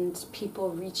and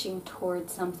people reaching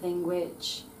towards something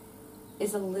which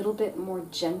is a little bit more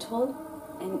gentle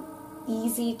and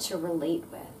easy to relate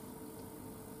with.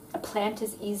 A plant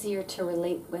is easier to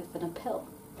relate with than a pill.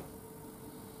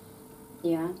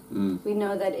 Yeah? We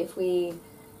know that if we,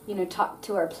 you know, talk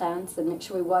to our plants and make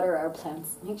sure we water our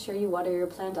plants. Make sure you water your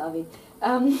plant, Avi.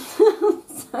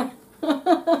 Sorry.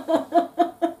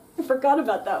 I forgot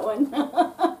about that one.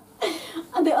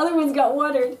 The other ones got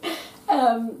watered.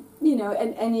 You know,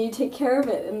 and you take care of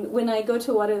it. And when I go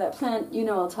to water that plant, you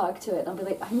know, I'll talk to it. I'll be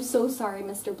like, I'm so sorry,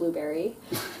 Mr. Blueberry.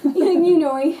 You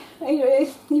know,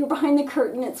 you're behind the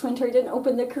curtain. It's winter. I didn't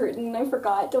open the curtain. I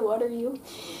forgot to water you.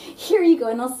 Here you go.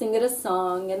 And I'll sing it a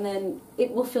song. And then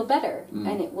it will feel better.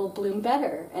 And it will bloom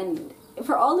better. And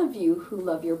for all of you who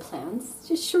love your plants,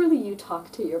 just surely you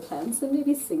talk to your plants and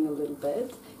maybe sing a little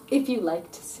bit, if you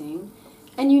like to sing.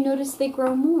 And you notice they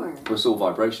grow more. Well, it's all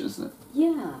vibration, isn't it?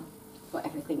 Yeah. Well,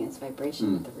 everything is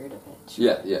vibration at the root of it.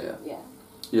 Sure.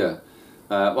 Yeah.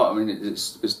 Well, I mean,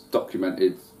 it's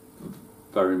documented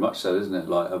very much so, isn't it?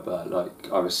 Like about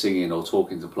either singing or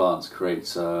talking to plants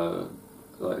creates like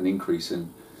an increase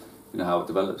in, you know, how it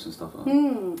develops and stuff.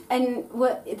 And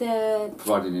what the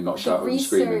providing you're not shouting and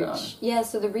screaming at it. Yeah.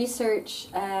 So the research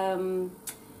by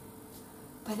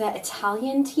that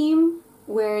Italian team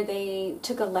where they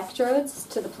took electrodes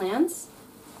to the plants,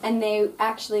 and they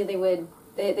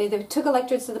took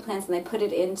electrodes to the plants and they put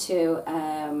it into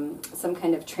some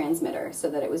kind of transmitter so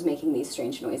that it was making these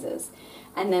strange noises.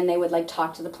 And then they would like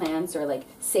talk to the plants or like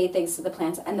say things to the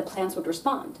plants and the plants would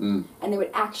respond. And they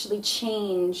would actually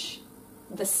change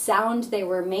the sound they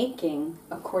were making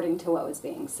according to what was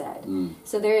being said.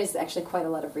 So there is actually quite a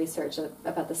lot of research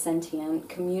about the sentient,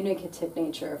 communicative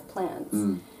nature of plants.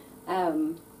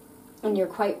 And you're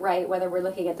quite right, whether we're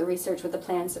looking at the research with the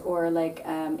plants or like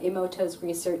Emoto's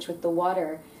research with the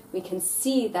water, we can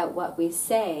see that what we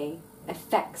say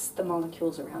affects the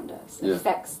molecules around us,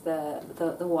 affects the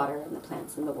water and the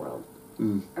plants in the world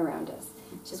around us,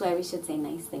 which is why we should say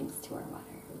nice things to our water.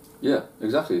 Yeah,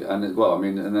 exactly. And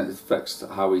it affects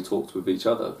how we talk with each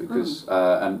other because,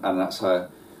 and that's how,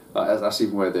 that's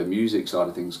even where the music side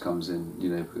of things comes in, you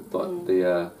know, like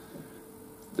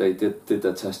they did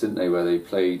their test, didn't they, where they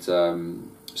played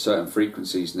certain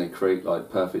frequencies and they create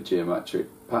like perfect geometric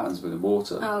patterns within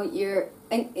water. Oh, you're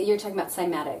talking about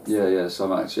cymatics. Yeah,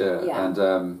 cymatics, yeah.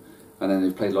 And then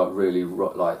they played like really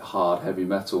like hard heavy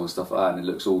metal and stuff like that, and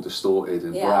it looks all distorted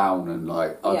and brown and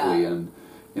like ugly and,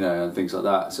 you know, and things like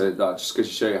that. So that just goes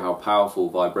to show you how powerful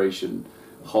vibration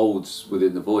holds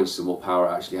within the voice and what power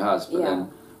it actually has. But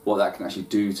then what that can actually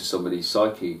do to somebody's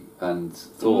psyche and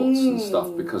thoughts and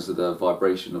stuff because of the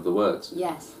vibration of the words.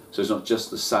 Yes. So it's not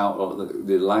just the sound or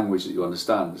the language that you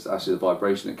understand, it's actually the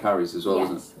vibration it carries as well,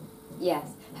 isn't it? Yes.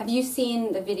 Have you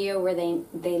seen the video where they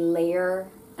layer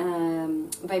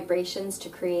vibrations to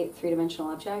create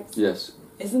three-dimensional objects? Yes.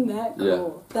 Isn't that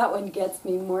cool? Yeah. That one gets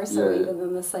me more so even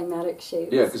than the cymatic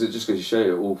shapes. Yeah, because it just goes to show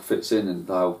you it all fits in and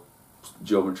how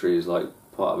geometry is like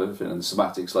part of everything, and the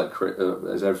somatics like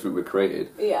as everything we're created.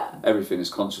 Yeah. Everything is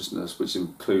consciousness, which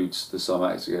includes the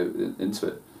somatics to go into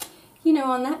it. You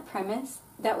know, on that premise,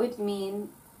 that would mean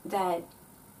that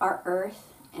our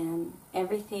earth and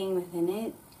everything within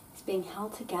it is being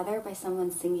held together by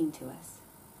someone singing to us.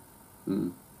 I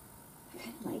kind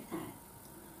of like that.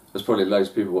 There's probably loads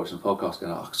of people watching the podcast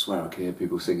going, oh, I swear I can hear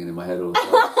people singing in my head all the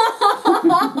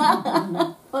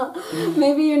time. Well,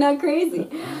 maybe you're not crazy.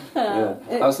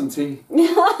 Have some tea.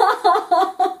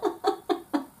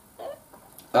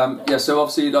 Yeah, so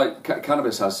obviously, like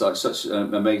cannabis has such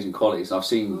amazing qualities. I've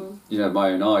seen,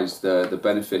 my own eyes the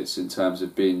benefits in terms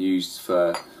of being used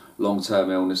for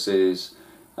long-term illnesses,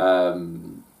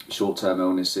 short-term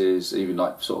illnesses, even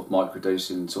like sort of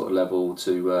microdosing sort of level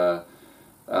to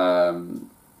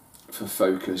for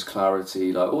focus,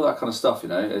 clarity, like all that kind of stuff.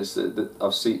 Is that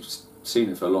I've seen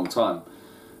it for a long time.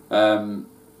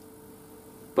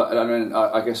 But I mean,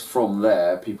 I guess from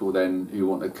there, people then who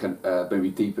want to maybe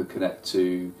deeper connect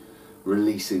to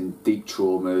releasing deep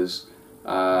traumas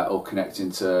or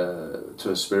connecting to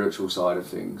a spiritual side of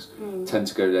things tend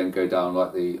to go down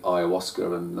like the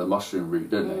ayahuasca and the mushroom route,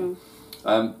 don't they?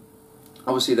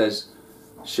 Obviously, there's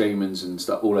shamans and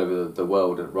stuff all over the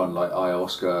world that run like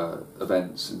ayahuasca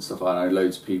events and stuff. I know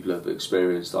loads of people have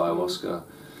experienced ayahuasca.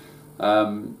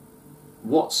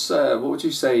 What would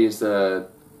you say is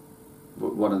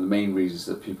one of the main reasons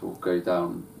that people go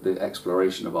down the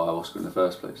exploration of ayahuasca in the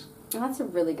first place? Well, that's a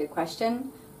really good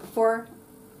question. Before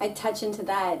I touch into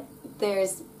that,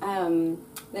 there's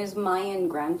Mayan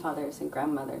grandfathers and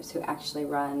grandmothers who actually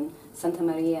run Santa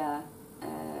Maria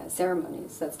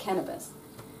ceremonies. That's cannabis.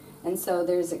 And so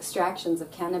there's extractions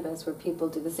of cannabis where people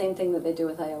do the same thing that they do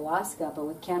with ayahuasca, but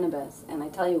with cannabis. And I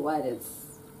tell you what,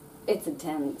 it's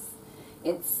intense.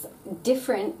 It's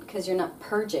different because you're not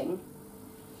purging,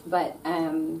 but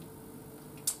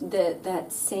that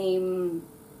same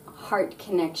heart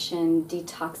connection,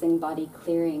 detoxing, body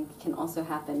clearing can also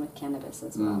happen with cannabis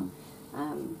as well.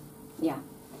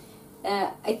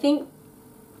 I think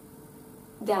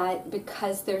that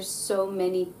because there's so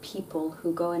many people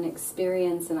who go and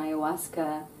experience an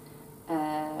ayahuasca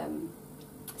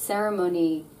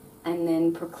ceremony and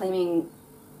then proclaiming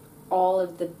all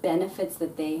of the benefits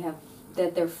that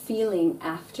they're feeling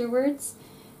afterwards,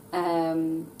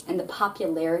 and the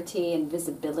popularity and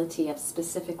visibility of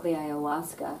specifically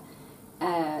ayahuasca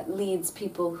leads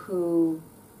people who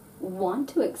want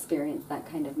to experience that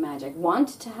kind of magic, want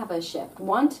to have a shift,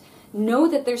 know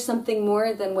that there's something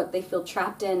more than what they feel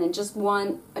trapped in and just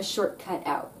want a shortcut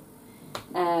out,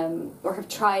 or have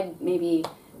tried maybe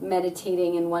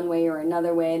meditating in one way or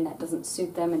another way and that doesn't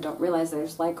suit them and don't realize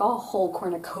there's like a whole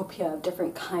cornucopia of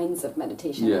different kinds of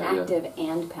meditation, active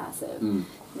and passive,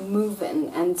 move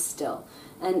and still,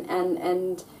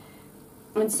 and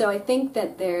so I think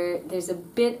that there's a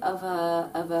bit of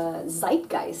a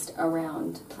zeitgeist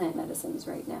around plant medicines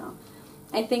right now.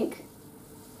 I think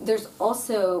there's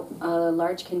also a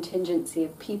large contingency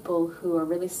of people who are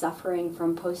really suffering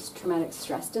from post-traumatic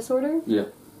stress disorder. Yeah.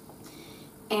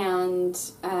 And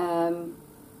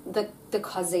the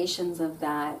causations of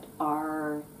that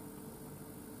are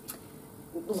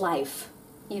life,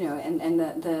 and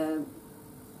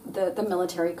the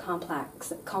military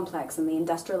complex and the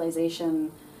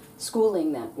industrialization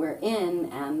schooling that we're in,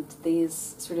 and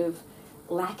these sort of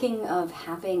lacking of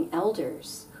having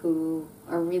elders who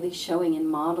are really showing and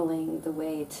modeling the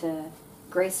way to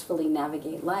gracefully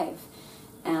navigate life.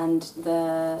 And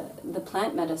the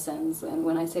plant medicines, and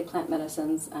when I say plant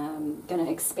medicines, I'm going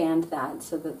to expand that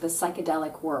so that the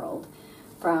psychedelic world,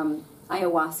 from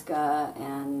ayahuasca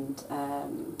and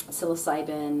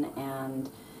psilocybin and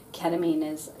ketamine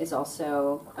is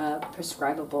also a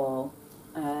prescribable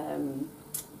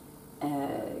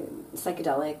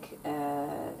psychedelic,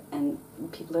 and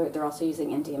they're also using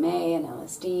MDMA and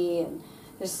LSD, and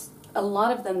there's a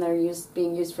lot of them that are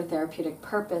being used for therapeutic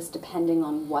purpose depending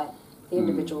on what the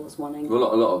individual is wanting.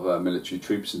 Well, a lot of military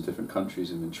troops in different countries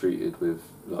have been treated with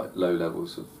like low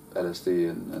levels of LSD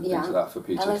and things like that for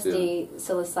PTSD. LSD,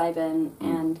 psilocybin,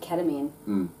 and ketamine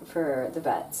for the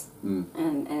vets. And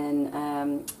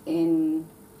in,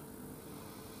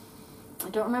 I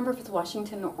don't remember if it's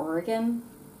Washington or Oregon.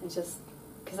 It's just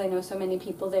because I know so many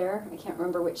people there. I can't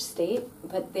remember which state,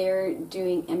 but they're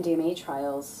doing MDMA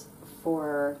trials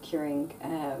for curing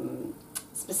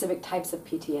specific types of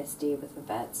PTSD with the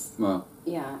vets. Wow.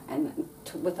 Yeah, and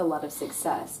with a lot of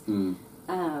success. And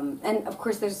of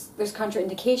course, there's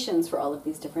contraindications for all of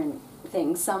these different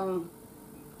things. Some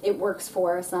it works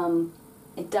for, some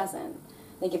it doesn't.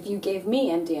 Like if you gave me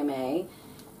MDMA,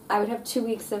 I would have 2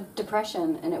 weeks of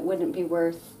depression, and it wouldn't be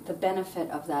worth the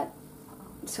benefit of that.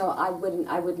 So I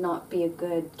would not be a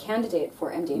good candidate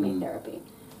for MDMA therapy.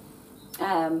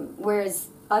 Whereas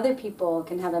other people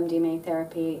can have MDMA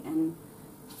therapy and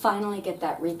finally get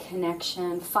that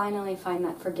reconnection, finally find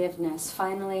that forgiveness,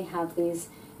 finally have these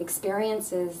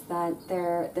experiences that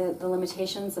the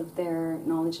limitations of their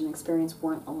knowledge and experience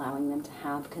weren't allowing them to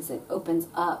have, because it opens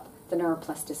up the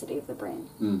neuroplasticity of the brain.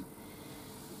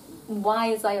 Why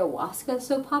is ayahuasca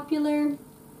so popular?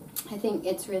 I think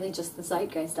it's really just the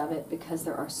zeitgeist of it, because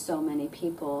there are so many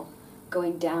people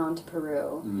going down to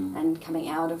Peru and coming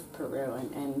out of Peru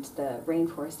and the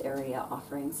rainforest area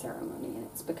offering ceremony, and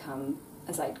it's become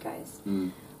a zeitgeist.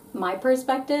 My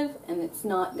perspective, and it's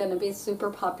not going to be super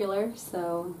popular,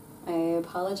 so I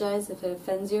apologize if it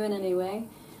offends you in any way.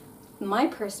 My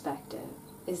perspective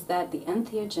is that the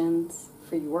entheogens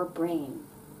for your brain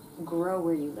grow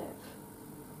where you live.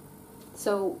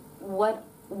 So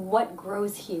what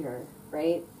grows here,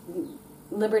 right?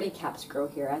 Liberty caps grow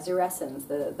here, azurescens.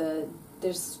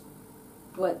 There's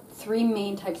 3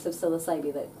 main types of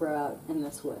psilocybe that grow out in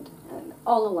this wood, and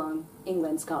all along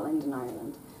England, Scotland, and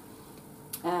Ireland,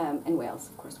 and Wales,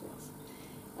 of course, Wales,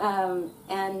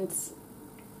 and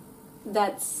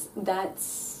that's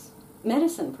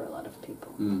medicine for a lot of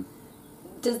people.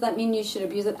 Does that mean you should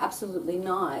abuse it? Absolutely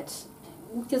not.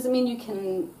 Does it mean you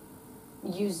can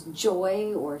use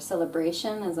joy or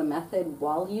celebration as a method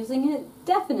while using it?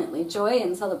 Definitely. Joy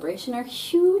and celebration are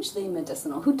hugely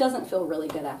medicinal. Who doesn't feel really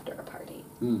good after a party?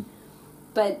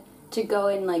 But to go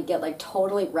and like get like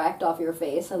totally wrecked off your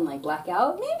face and like black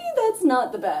out, maybe that's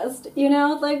not the best. You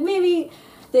know, like maybe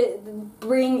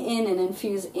bring in and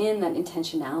infuse in that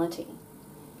intentionality.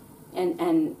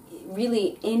 And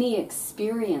really any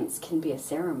experience can be a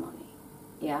ceremony.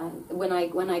 Yeah, when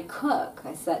I cook,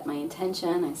 I set my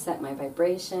intention, I set my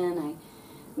vibration, I,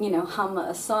 hum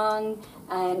a song,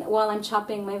 and while I'm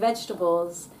chopping my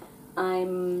vegetables,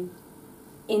 I'm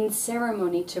in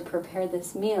ceremony to prepare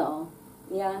this meal.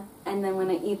 Yeah, and then when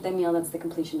I eat the meal, that's the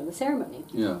completion of the ceremony.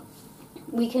 Yeah.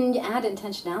 We can add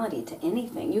intentionality to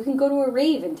anything. You can go to a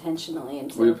rave intentionally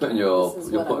and say, well, you're putting all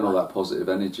that positive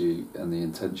energy and the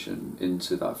intention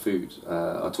into that food.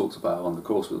 I talked about on the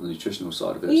course with the nutritional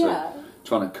side of it. Yeah. So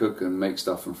trying to cook and make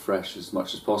stuff from fresh as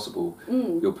much as possible.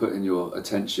 You're putting your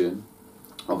attention,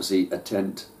 obviously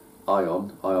attent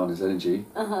ion is energy,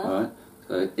 right?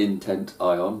 So intent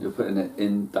ion, you're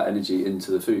putting that energy into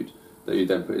the food that you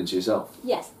then put into yourself.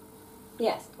 Yes,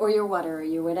 or your water or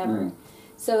your whatever.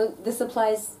 So this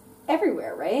applies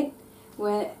everywhere, right?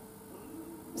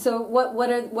 So what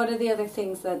are the other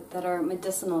things that are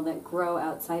medicinal that grow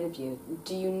outside of you?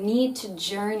 Do you need to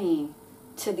journey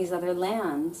to these other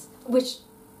lands, which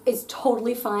is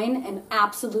totally fine and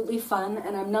absolutely fun,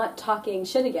 and I'm not talking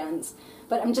shit against,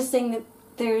 but I'm just saying that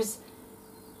there's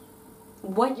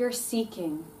what you're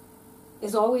seeking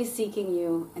is always seeking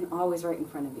you and always right in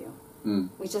front of you.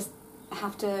 We just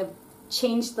have to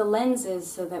change the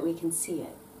lenses so that we can see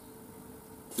it.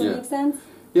 Does that make sense?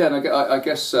 Yeah, and I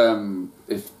guess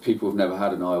if people have never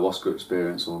had an ayahuasca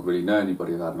experience or really know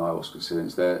anybody who had an ayahuasca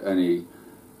experience, their only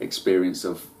experience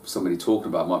of somebody talking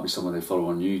about it might be someone they follow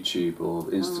on YouTube or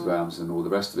Instagrams and all the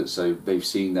rest of it. So they've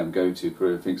seen them go to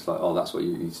Peru and thinks like, oh, that's what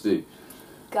you need to do.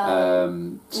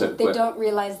 So they don't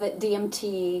realize that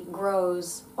DMT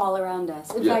grows all around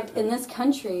us. In fact, in this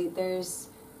country, there's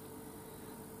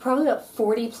probably about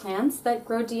 40 plants that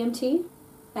grow DMT.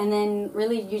 And then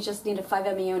really you just need a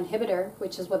 5-MeO inhibitor,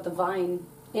 which is what the vine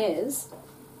is.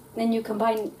 Then you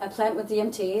combine a plant with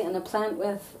DMT and a plant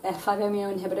with a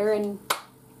 5-MeO inhibitor, and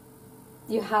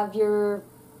you have your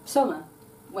soma.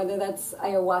 Whether that's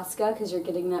ayahuasca, because you're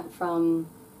getting that from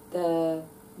the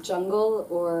jungle,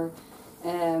 or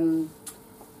a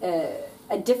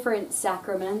different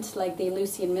sacrament, like the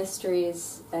Eleusinian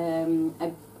Mysteries.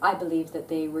 I believe that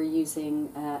they were using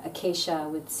acacia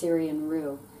with Syrian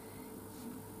rue.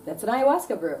 That's an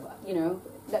ayahuasca brew,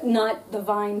 not the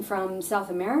vine from South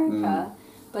America,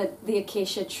 but the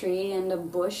acacia tree and a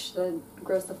bush that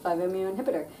grows the 5-MeO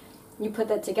inhibitor. You put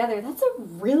that together, that's a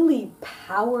really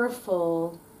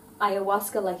powerful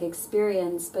ayahuasca-like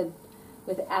experience, but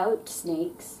without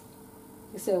snakes.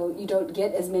 So you don't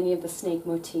get as many of the snake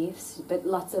motifs, but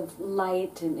lots of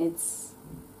light, and it's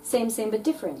same but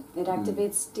different. It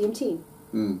activates DMT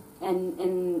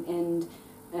and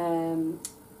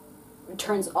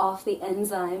turns off the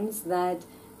enzymes that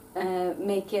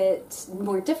make it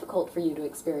more difficult for you to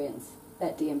experience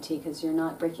that DMT, because you're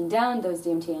not breaking down those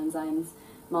DMT enzymes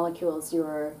molecules,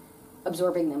 you're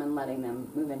absorbing them and letting them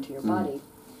move into your body.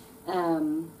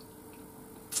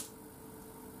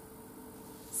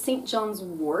 St. John's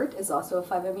wort is also a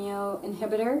 5-MeO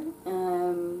inhibitor.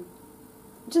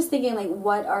 Just thinking, like,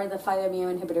 what are the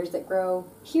 5-MeO inhibitors that grow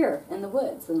here in the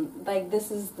woods? And like, this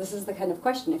is the kind of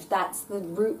question. If that's the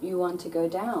route you want to go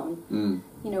down,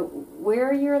 where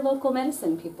are your local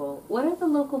medicine people? What are the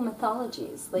local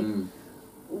mythologies? Like,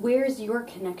 where's your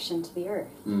connection to the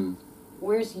earth?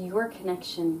 Where's your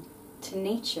connection to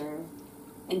nature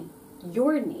and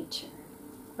your nature?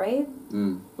 Right?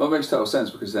 Well, it makes total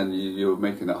sense, because then you're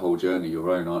making that whole journey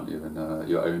your own, aren't you? And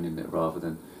you're owning it, rather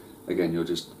than, again, you're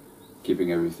just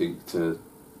giving everything to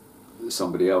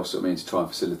somebody else. I mean, to try and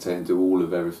facilitate and do all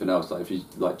of everything else. Like if you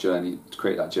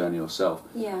create that journey yourself.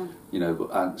 Yeah. You know,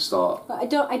 and start. Well, I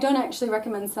don't actually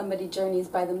recommend somebody journeys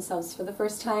by themselves for the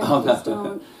first time. Oh, Please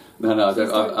don't. No, I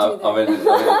don't. I'm in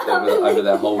over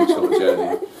their whole sort of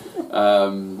journey.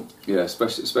 Yeah,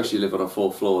 especially live on a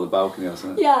 4th floor of the balcony or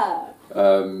something. Yeah.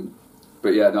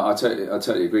 But yeah, no, I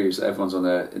totally agree. So everyone's on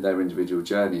their individual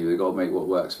journey. They've got to make what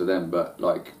works for them. But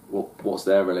like, what's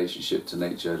their relationship to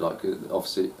nature? Like,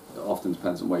 obviously, it often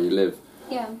depends on where you live.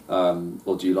 Yeah.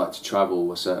 Or do you like to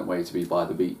travel a certain way to be by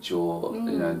the beach, or you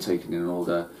know, and taking in all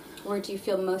the. Or do you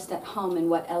feel most at home in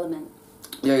what element?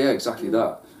 Yeah, exactly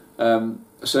that.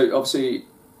 So obviously,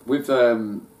 with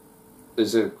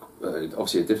there's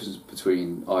obviously a difference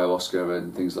between ayahuasca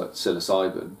and things like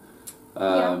psilocybin.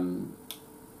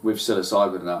 With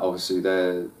psilocybin, and that obviously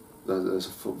there's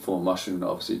a form of mushroom that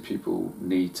obviously people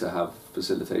need to have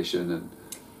facilitation and.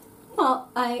 Well,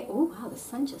 oh wow, the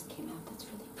sun just came out. That's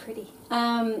really pretty.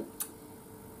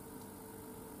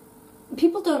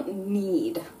 People don't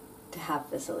need to have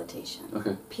facilitation.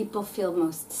 Okay. People feel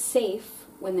most safe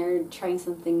when they're trying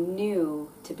something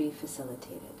new to be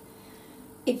facilitated.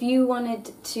 If you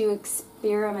wanted to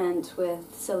experiment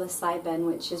with psilocybin,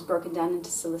 which is broken down into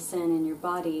psilocin in your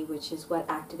body, which is what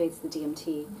activates the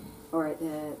DMT, or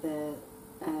the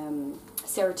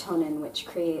serotonin, which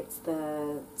creates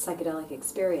the psychedelic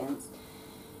experience,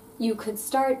 you could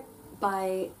start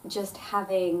by just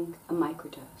having a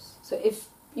microdose. So if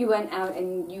you went out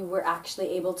and you were actually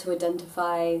able to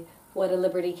identify what a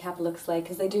liberty cap looks like,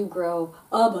 because they do grow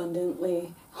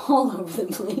abundantly all over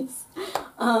the place.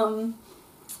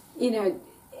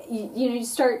 You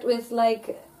start with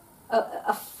like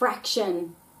a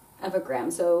fraction of a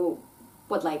gram, so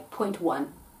like 0.1.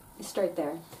 You start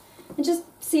there and just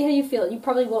see how you feel. You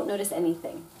probably won't notice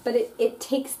anything, but it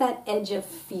takes that edge of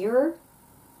fear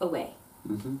away.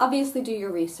 Mm-hmm. Obviously do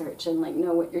your research and like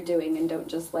know what you're doing, and don't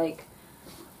just like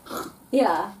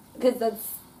because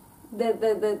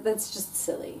that's just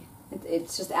silly.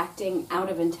 It's just acting out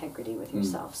of integrity with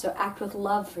yourself. So act with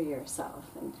love for yourself,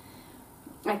 and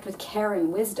act with care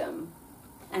and wisdom,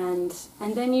 and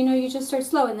then you just start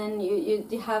slow, and then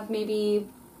you have maybe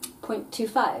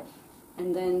 0.25,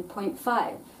 and then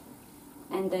 0.5,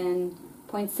 and then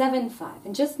 0.75,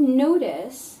 and just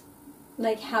notice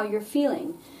like how you're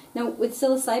feeling. Now with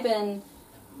psilocybin,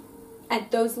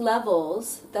 at those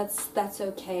levels, that's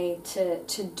okay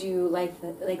to do like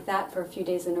that for a few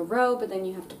days in a row, but then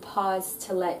you have to pause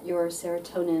to let your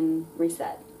serotonin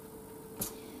reset.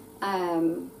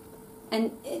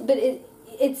 But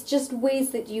it's just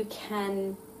ways that you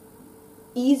can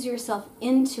ease yourself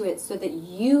into it so that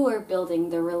you are building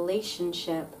the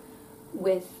relationship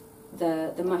with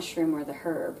the mushroom or the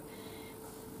herb.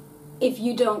 If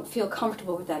you don't feel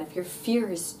comfortable with that, if your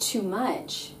fear is too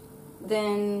much,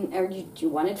 then, or you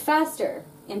want it faster,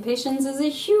 impatience is a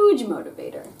huge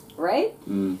motivator, right?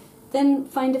 Then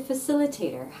find a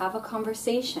facilitator, have a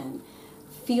conversation,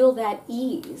 feel that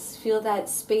ease, feel that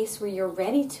space where you're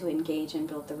ready to engage and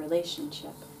build the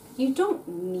relationship. You don't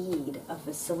need a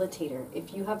facilitator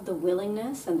if you have the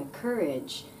willingness and the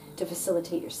courage to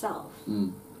facilitate yourself.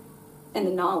 And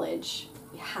the knowledge,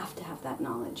 you have to have that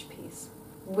knowledge piece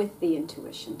with the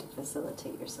intuition to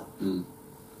facilitate yourself.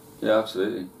 Yeah,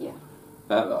 absolutely. Yeah.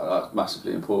 That's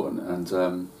massively important,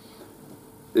 and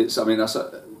it's. I mean, as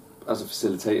a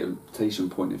facilitation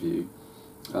point of view,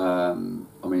 I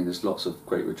mean, there's lots of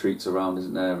great retreats around,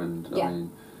 isn't there? And I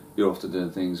mean, you're often doing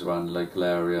things around the local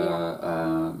area,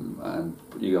 and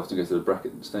you often go to the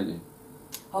Brecons, don't you?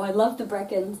 Oh, I love the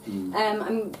Brecons.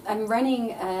 I'm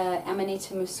running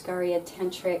Amanita Muscaria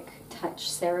Tantric Touch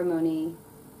ceremony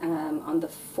on the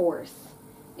 4th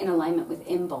in alignment with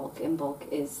Imbolc.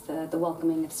 Imbolc is the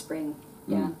welcoming of spring.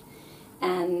 Yeah.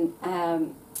 And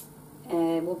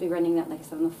we'll be running that, like I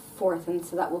said, on the 4th, and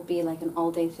so that will be like an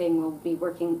all-day thing. We'll be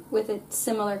working with a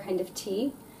similar kind of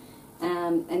tea,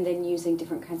 and then using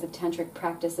different kinds of tantric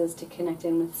practices to connect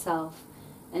in with self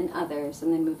and others,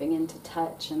 and then moving into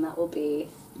touch, and that will be...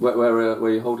 Where are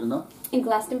you holding that? In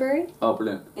Glastonbury. Oh,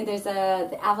 brilliant. And there's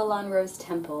the Avalon Rose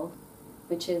Temple,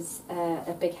 which is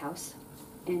a big house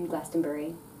in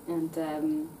Glastonbury, and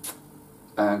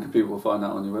can people find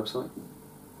that on your website?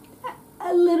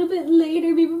 A little bit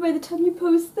later, maybe by the time you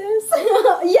post this.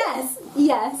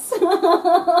 Yes.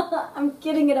 I'm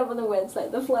getting it up on the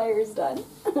website. The flyer is done.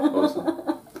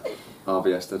 Awesome.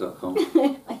 aviesther.com.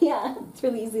 Yeah, it's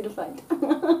really easy to find.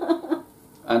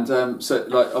 And so,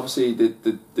 like, obviously,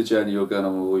 the journey you're going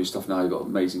on with all your stuff now, you've got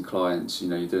amazing clients. You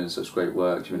know, you're doing such great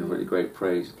work. You're in a really great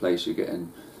place. You're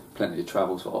getting plenty of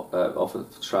travels offer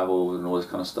travel and all this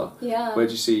kind of stuff. Yeah. Where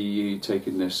do you see you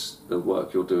taking the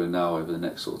work you're doing now over the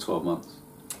next sort of 12 months?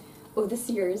 Oh, this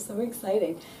year is so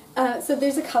exciting. So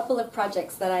there's a couple of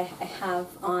projects that I have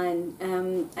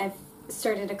on. I've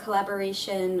started a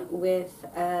collaboration with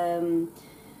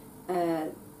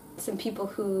some people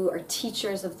who are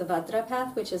teachers of the Vajra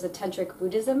path, which is a tantric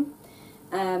Buddhism,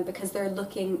 because they're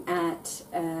looking at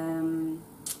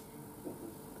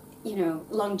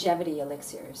longevity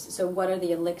elixirs. So what are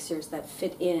the elixirs that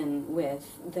fit in with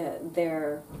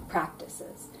their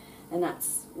practices? And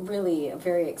that's really a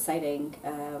very exciting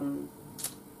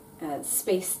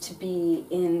space to be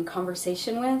in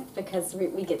conversation with, because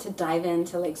we get to dive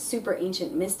into like super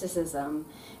ancient mysticism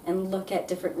and look at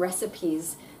different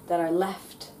recipes that are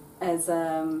left as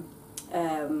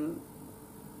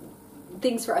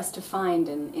things for us to find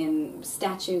in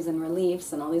statues and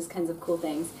reliefs and all these kinds of cool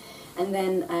things. And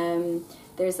then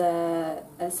there's a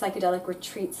psychedelic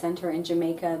retreat center in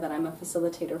Jamaica that I'm a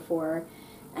facilitator for.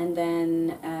 And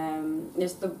then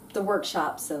there's the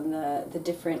workshops and the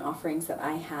different offerings that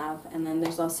I have. And then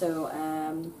there's also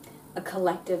a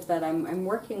collective that I'm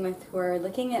working with who are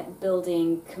looking at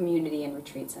building community and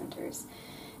retreat centers.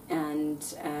 And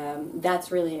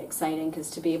that's really exciting, because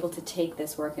to be able to take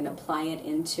this work and apply it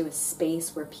into a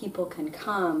space where people can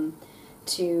come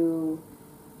to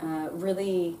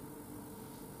really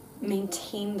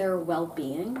maintain their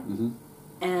well-being. Mm-hmm.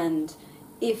 And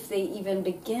if they even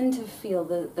begin to feel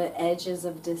the edges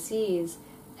of disease,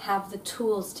 have the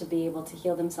tools to be able to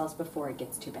heal themselves before it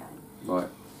gets too bad. Right,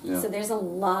 yeah. So there's a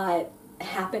lot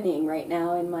happening right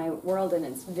now in my world, and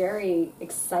it's very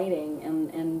exciting,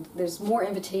 and there's more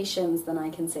invitations than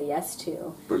I can say yes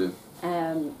to. Brilliant.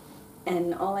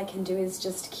 And all I can do is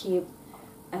just keep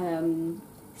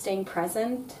staying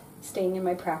present, staying in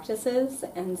my practices,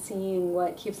 and seeing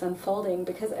what keeps unfolding,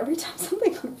 because every time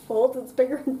something unfolds, it's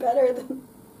bigger and better than...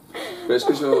 But it's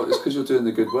because you're doing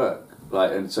the good work,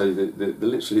 like, and so the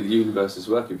literally the universe is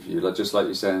working for you, like, just like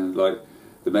you're saying, like,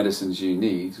 the medicines you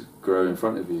need grow in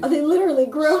front of you. Oh, they literally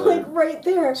grow, like, right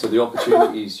there. So the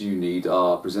opportunities you need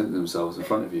are presenting themselves in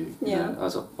front of you. Yeah. You know,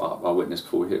 as I witnessed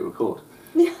before we hit record.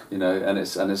 Yeah. You know, and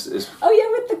it's oh yeah,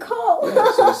 with the call.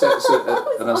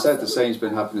 Yeah, and I said the same's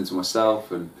been happening to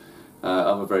myself and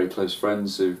other very close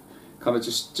friends who kind of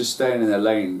just staying in their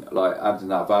lane, like adding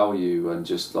that value and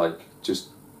just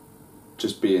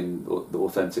being the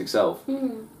authentic self.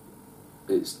 Mm.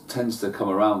 It tends to come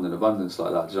around in abundance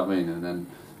like that. Do you know what I mean? And then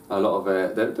a lot of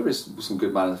it, there is some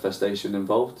good manifestation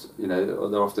involved. You know,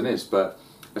 there often is, but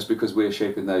it's because we're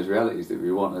shaping those realities that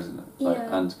we want, isn't it? Like,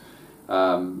 Yeah.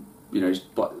 And you know,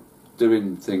 but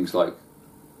doing things like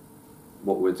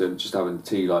what we're doing, just having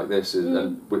tea like this,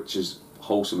 and which is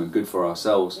wholesome and good for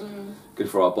ourselves, good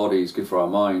for our bodies, good for our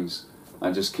minds,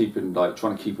 and just keeping, like,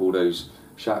 trying to keep all those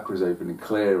chakras open and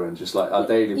clear, and just like our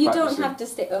daily you practicing. don't have to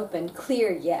stay open.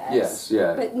 Clear, yes. Yes,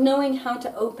 yeah. But knowing how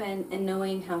to open and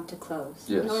knowing how to close.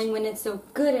 Yes. Knowing when it's a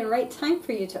good and right time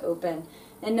for you to open,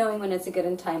 and knowing when it's a good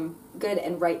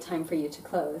and right time for you to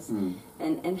close.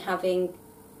 And having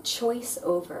choice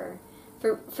over.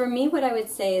 For me, what I would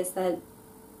say is that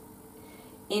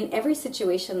in every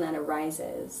situation that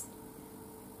arises,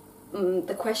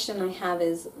 the question I have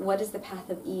is, what is the path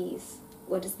of ease?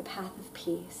 What is the path of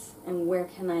peace? And where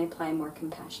can I apply more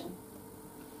compassion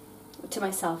to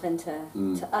myself and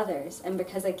to others? And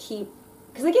because I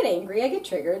get angry, I get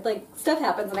triggered, like stuff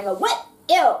happens and I go, what?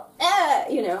 Ew! Ah!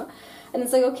 You know? And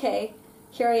it's like, okay,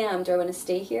 here I am. Do I want to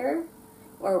stay here?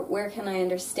 Or where can I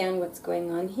understand what's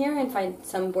going on here and find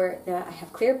somewhere that I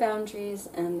have clear boundaries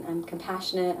and I'm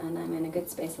compassionate and I'm in a good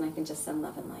space and I can just send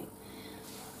love and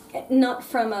light? Not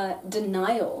from a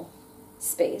denial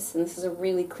space, and this is a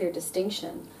really clear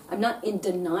distinction. I'm not in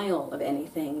denial of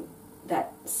anything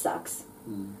that sucks.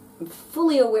 I'm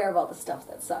fully aware of all the stuff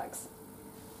that sucks.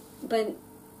 But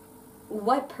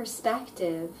what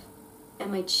perspective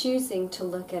am I choosing to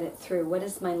look at it through? What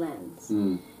is my lens?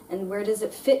 And where does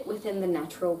it fit within the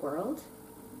natural world?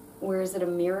 Where is it a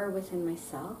mirror within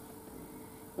myself?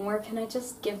 And where can I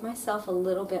just give myself a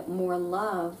little bit more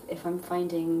love if I'm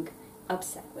finding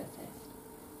upset with it?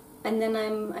 And then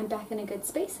I'm back in a good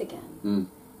space again.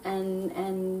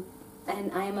 And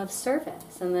I am of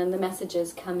service. And then the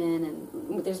messages come in,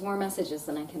 and there's more messages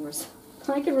than I can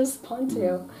respond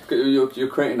to. You're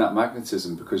creating that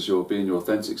magnetism because you're being your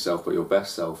authentic self, but your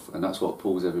best self, and that's what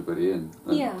pulls everybody in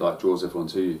and like draws everyone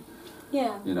to you.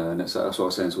 Yeah. You know, and that's what I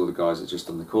was saying to all the guys that just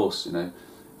done the course. You know,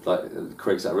 like it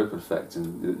creates that ripple effect,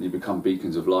 and you become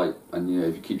beacons of light. And you know,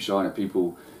 if you keep shining at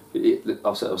people, I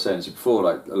was saying to you before,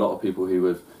 like a lot of people who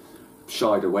have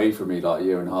shied away from me like a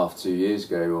year and a half, 2 years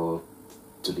ago, or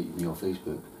deleted me off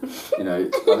Facebook. You know,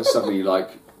 like suddenly like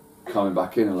coming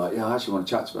back in and like, yeah, I actually want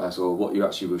to chat to us, or what you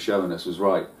actually were showing us was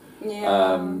right.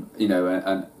 Yeah. You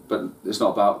know, but it's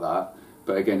not about that.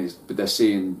 But again, but they're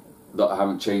seeing that I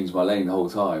haven't changed my lane the whole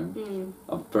time.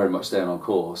 I'm very much staying on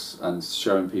course and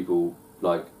showing people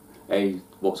like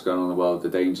what's going on in the world, the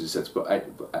dangers, but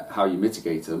how you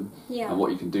mitigate them, and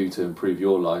what you can do to improve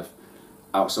your life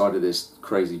outside of this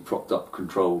crazy propped up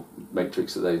control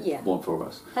matrix that they want for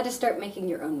us. How to start making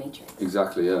your own matrix.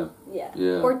 Exactly.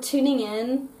 Yeah. Or tuning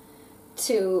in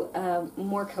to a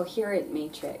more coherent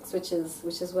matrix, which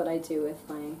is what I do with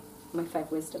my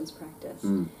 5 wisdoms practice.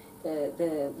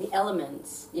 The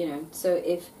elements, you know. So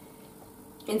if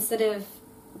instead of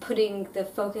putting the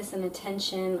focus and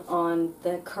attention on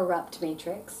the corrupt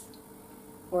matrix,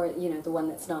 or you know, the one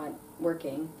that's not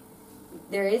working,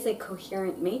 there is a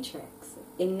coherent matrix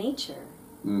in nature.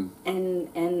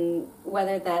 And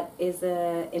whether that is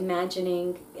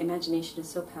imagination is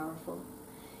so powerful.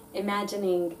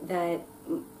 Imagining that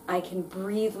I can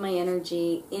breathe my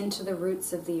energy into the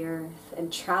roots of the earth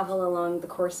and travel along the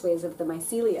courseways of the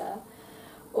mycelia,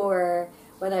 or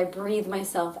whether I breathe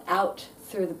myself out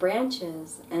through the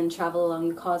branches and travel along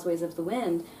the causeways of the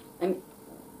wind, I'm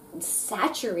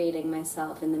saturating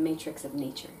myself in the matrix of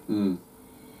nature. And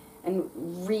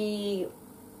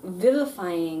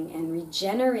revivifying and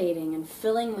regenerating and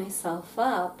filling myself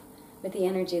up with the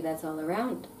energy that's all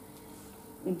around.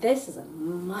 This is a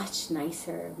much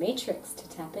nicer matrix to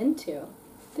tap into.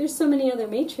 There's so many other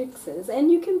matrices,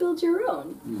 and you can build your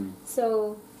own.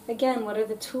 So, again, what are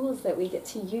the tools that we get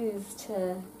to use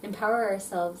to empower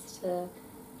ourselves to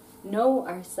know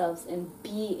ourselves and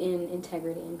be in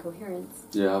integrity and coherence?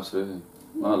 Yeah, absolutely.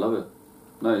 I love it.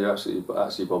 No, you're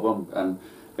absolutely bob on. And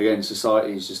again,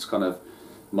 society's just kind of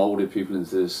moulded people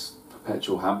into this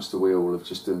perpetual hamster wheel of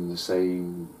just doing the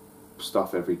same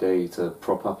stuff every day to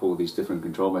prop up all these different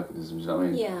control mechanisms. You know what I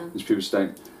mean? Yeah. Which people just a lot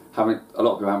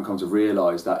of people haven't come to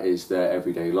realise that is their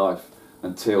everyday life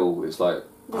until it's like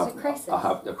there's a crisis. I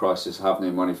have a crisis. I have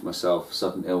no money for myself.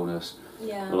 Sudden illness.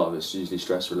 Yeah. A lot of it's usually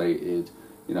stress related.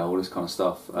 You know, all this kind of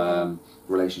stuff.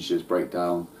 Relationships break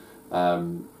down.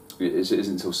 It isn't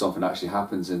until something actually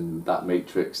happens in that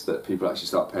matrix that people actually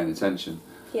start paying attention.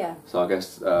 Yeah. So I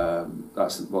guess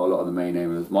that's what a lot of the main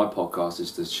aim of my podcast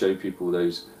is, to show people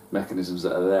those mechanisms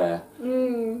that are there,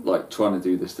 like trying to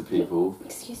do this to people,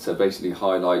 to basically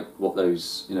highlight what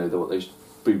those, you know, what those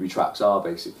booby traps are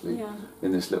basically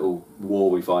in this little war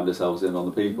we find ourselves in on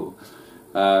the people.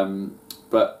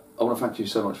 But I want to thank you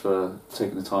so much for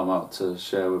taking the time out to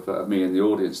share with me and the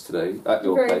audience today at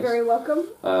your place. Very welcome.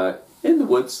 In the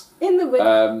woods.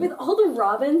 With all the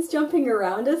robins jumping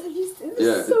around us.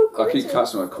 It's so gorgeous. I keep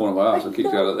catching my corner of my house. I keep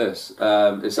going like this.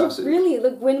 It's absolutely... Really,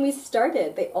 look, when we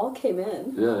started, they all came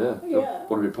in. Yeah.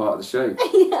 Want to be part of the show.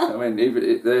 I mean,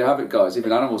 there you have it, guys.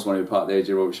 Even animals want to be part of the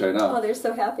AJ Robert Show now. Oh, they're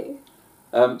so happy.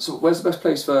 So where's the best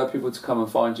place for people to come and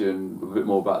find you, and a bit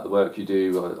more about the work you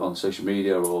do on social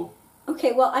media or...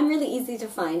 Okay, well, I'm really easy to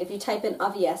find. If you type in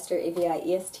Avi Esther,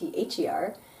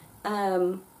 Aviesther,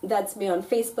 that's me on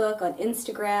Facebook, on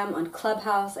Instagram, on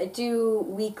Clubhouse. I do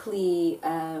weekly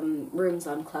rooms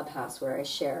on Clubhouse where I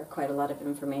share quite a lot of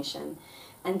information.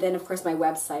 And then, of course, my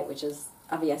website, which is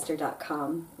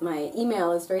aviesther.com. My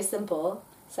email is very simple.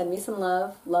 Send me some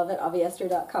love at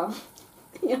aviesther.com.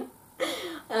 Yeah.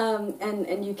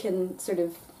 And you can sort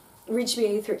of reach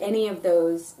me through any of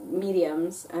those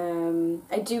mediums.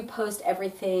 I do post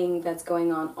everything that's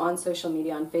going on social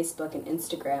media, on Facebook and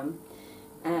Instagram.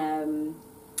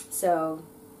 So,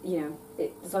 you know,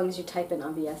 as long as you type in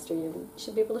Avi Esther, you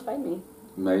should be able to find me.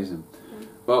 Amazing.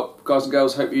 Well, guys and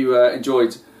girls, hope you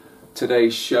enjoyed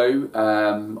today's show.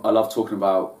 I love talking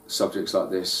about subjects like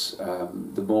this.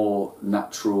 The more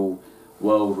natural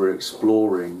world we're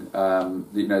exploring,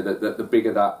 you know, the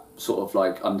bigger that sort of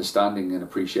like understanding and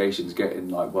appreciation is getting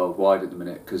like worldwide at the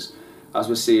minute, because as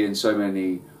we're seeing so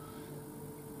many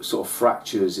sort of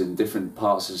fractures in different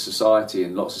parts of society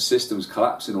and lots of systems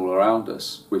collapsing all around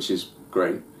us, which is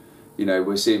great. You know,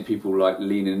 we're seeing people like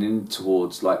leaning in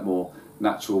towards like more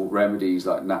natural remedies,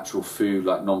 like natural food,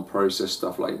 like non-processed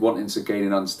stuff, like wanting to gain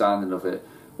an understanding of it,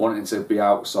 wanting to be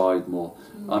outside more,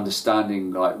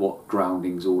 understanding like what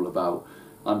grounding's all about,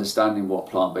 understanding what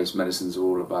plant-based medicines are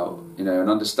all about, you know,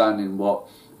 and understanding what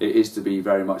it is to be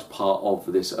very much part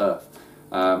of this earth,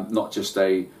 not just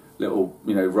a little,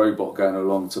 you know, robot going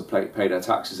along to pay their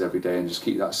taxes every day and just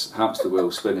keep that hamster wheel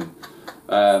spinning.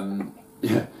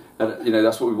 Yeah, and, you know,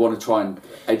 that's what we want to try and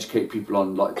educate people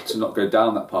on, like to not go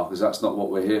down that path, because that's not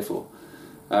what we're here for.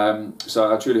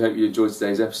 So I truly hope you enjoyed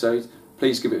today's episode.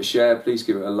 Please give it a share, please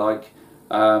give it a like.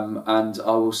 And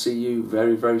I will see you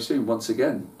very, very soon once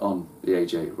again on the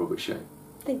AJ Roberts Show.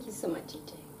 Thank you so much,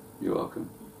 EJ. You're welcome.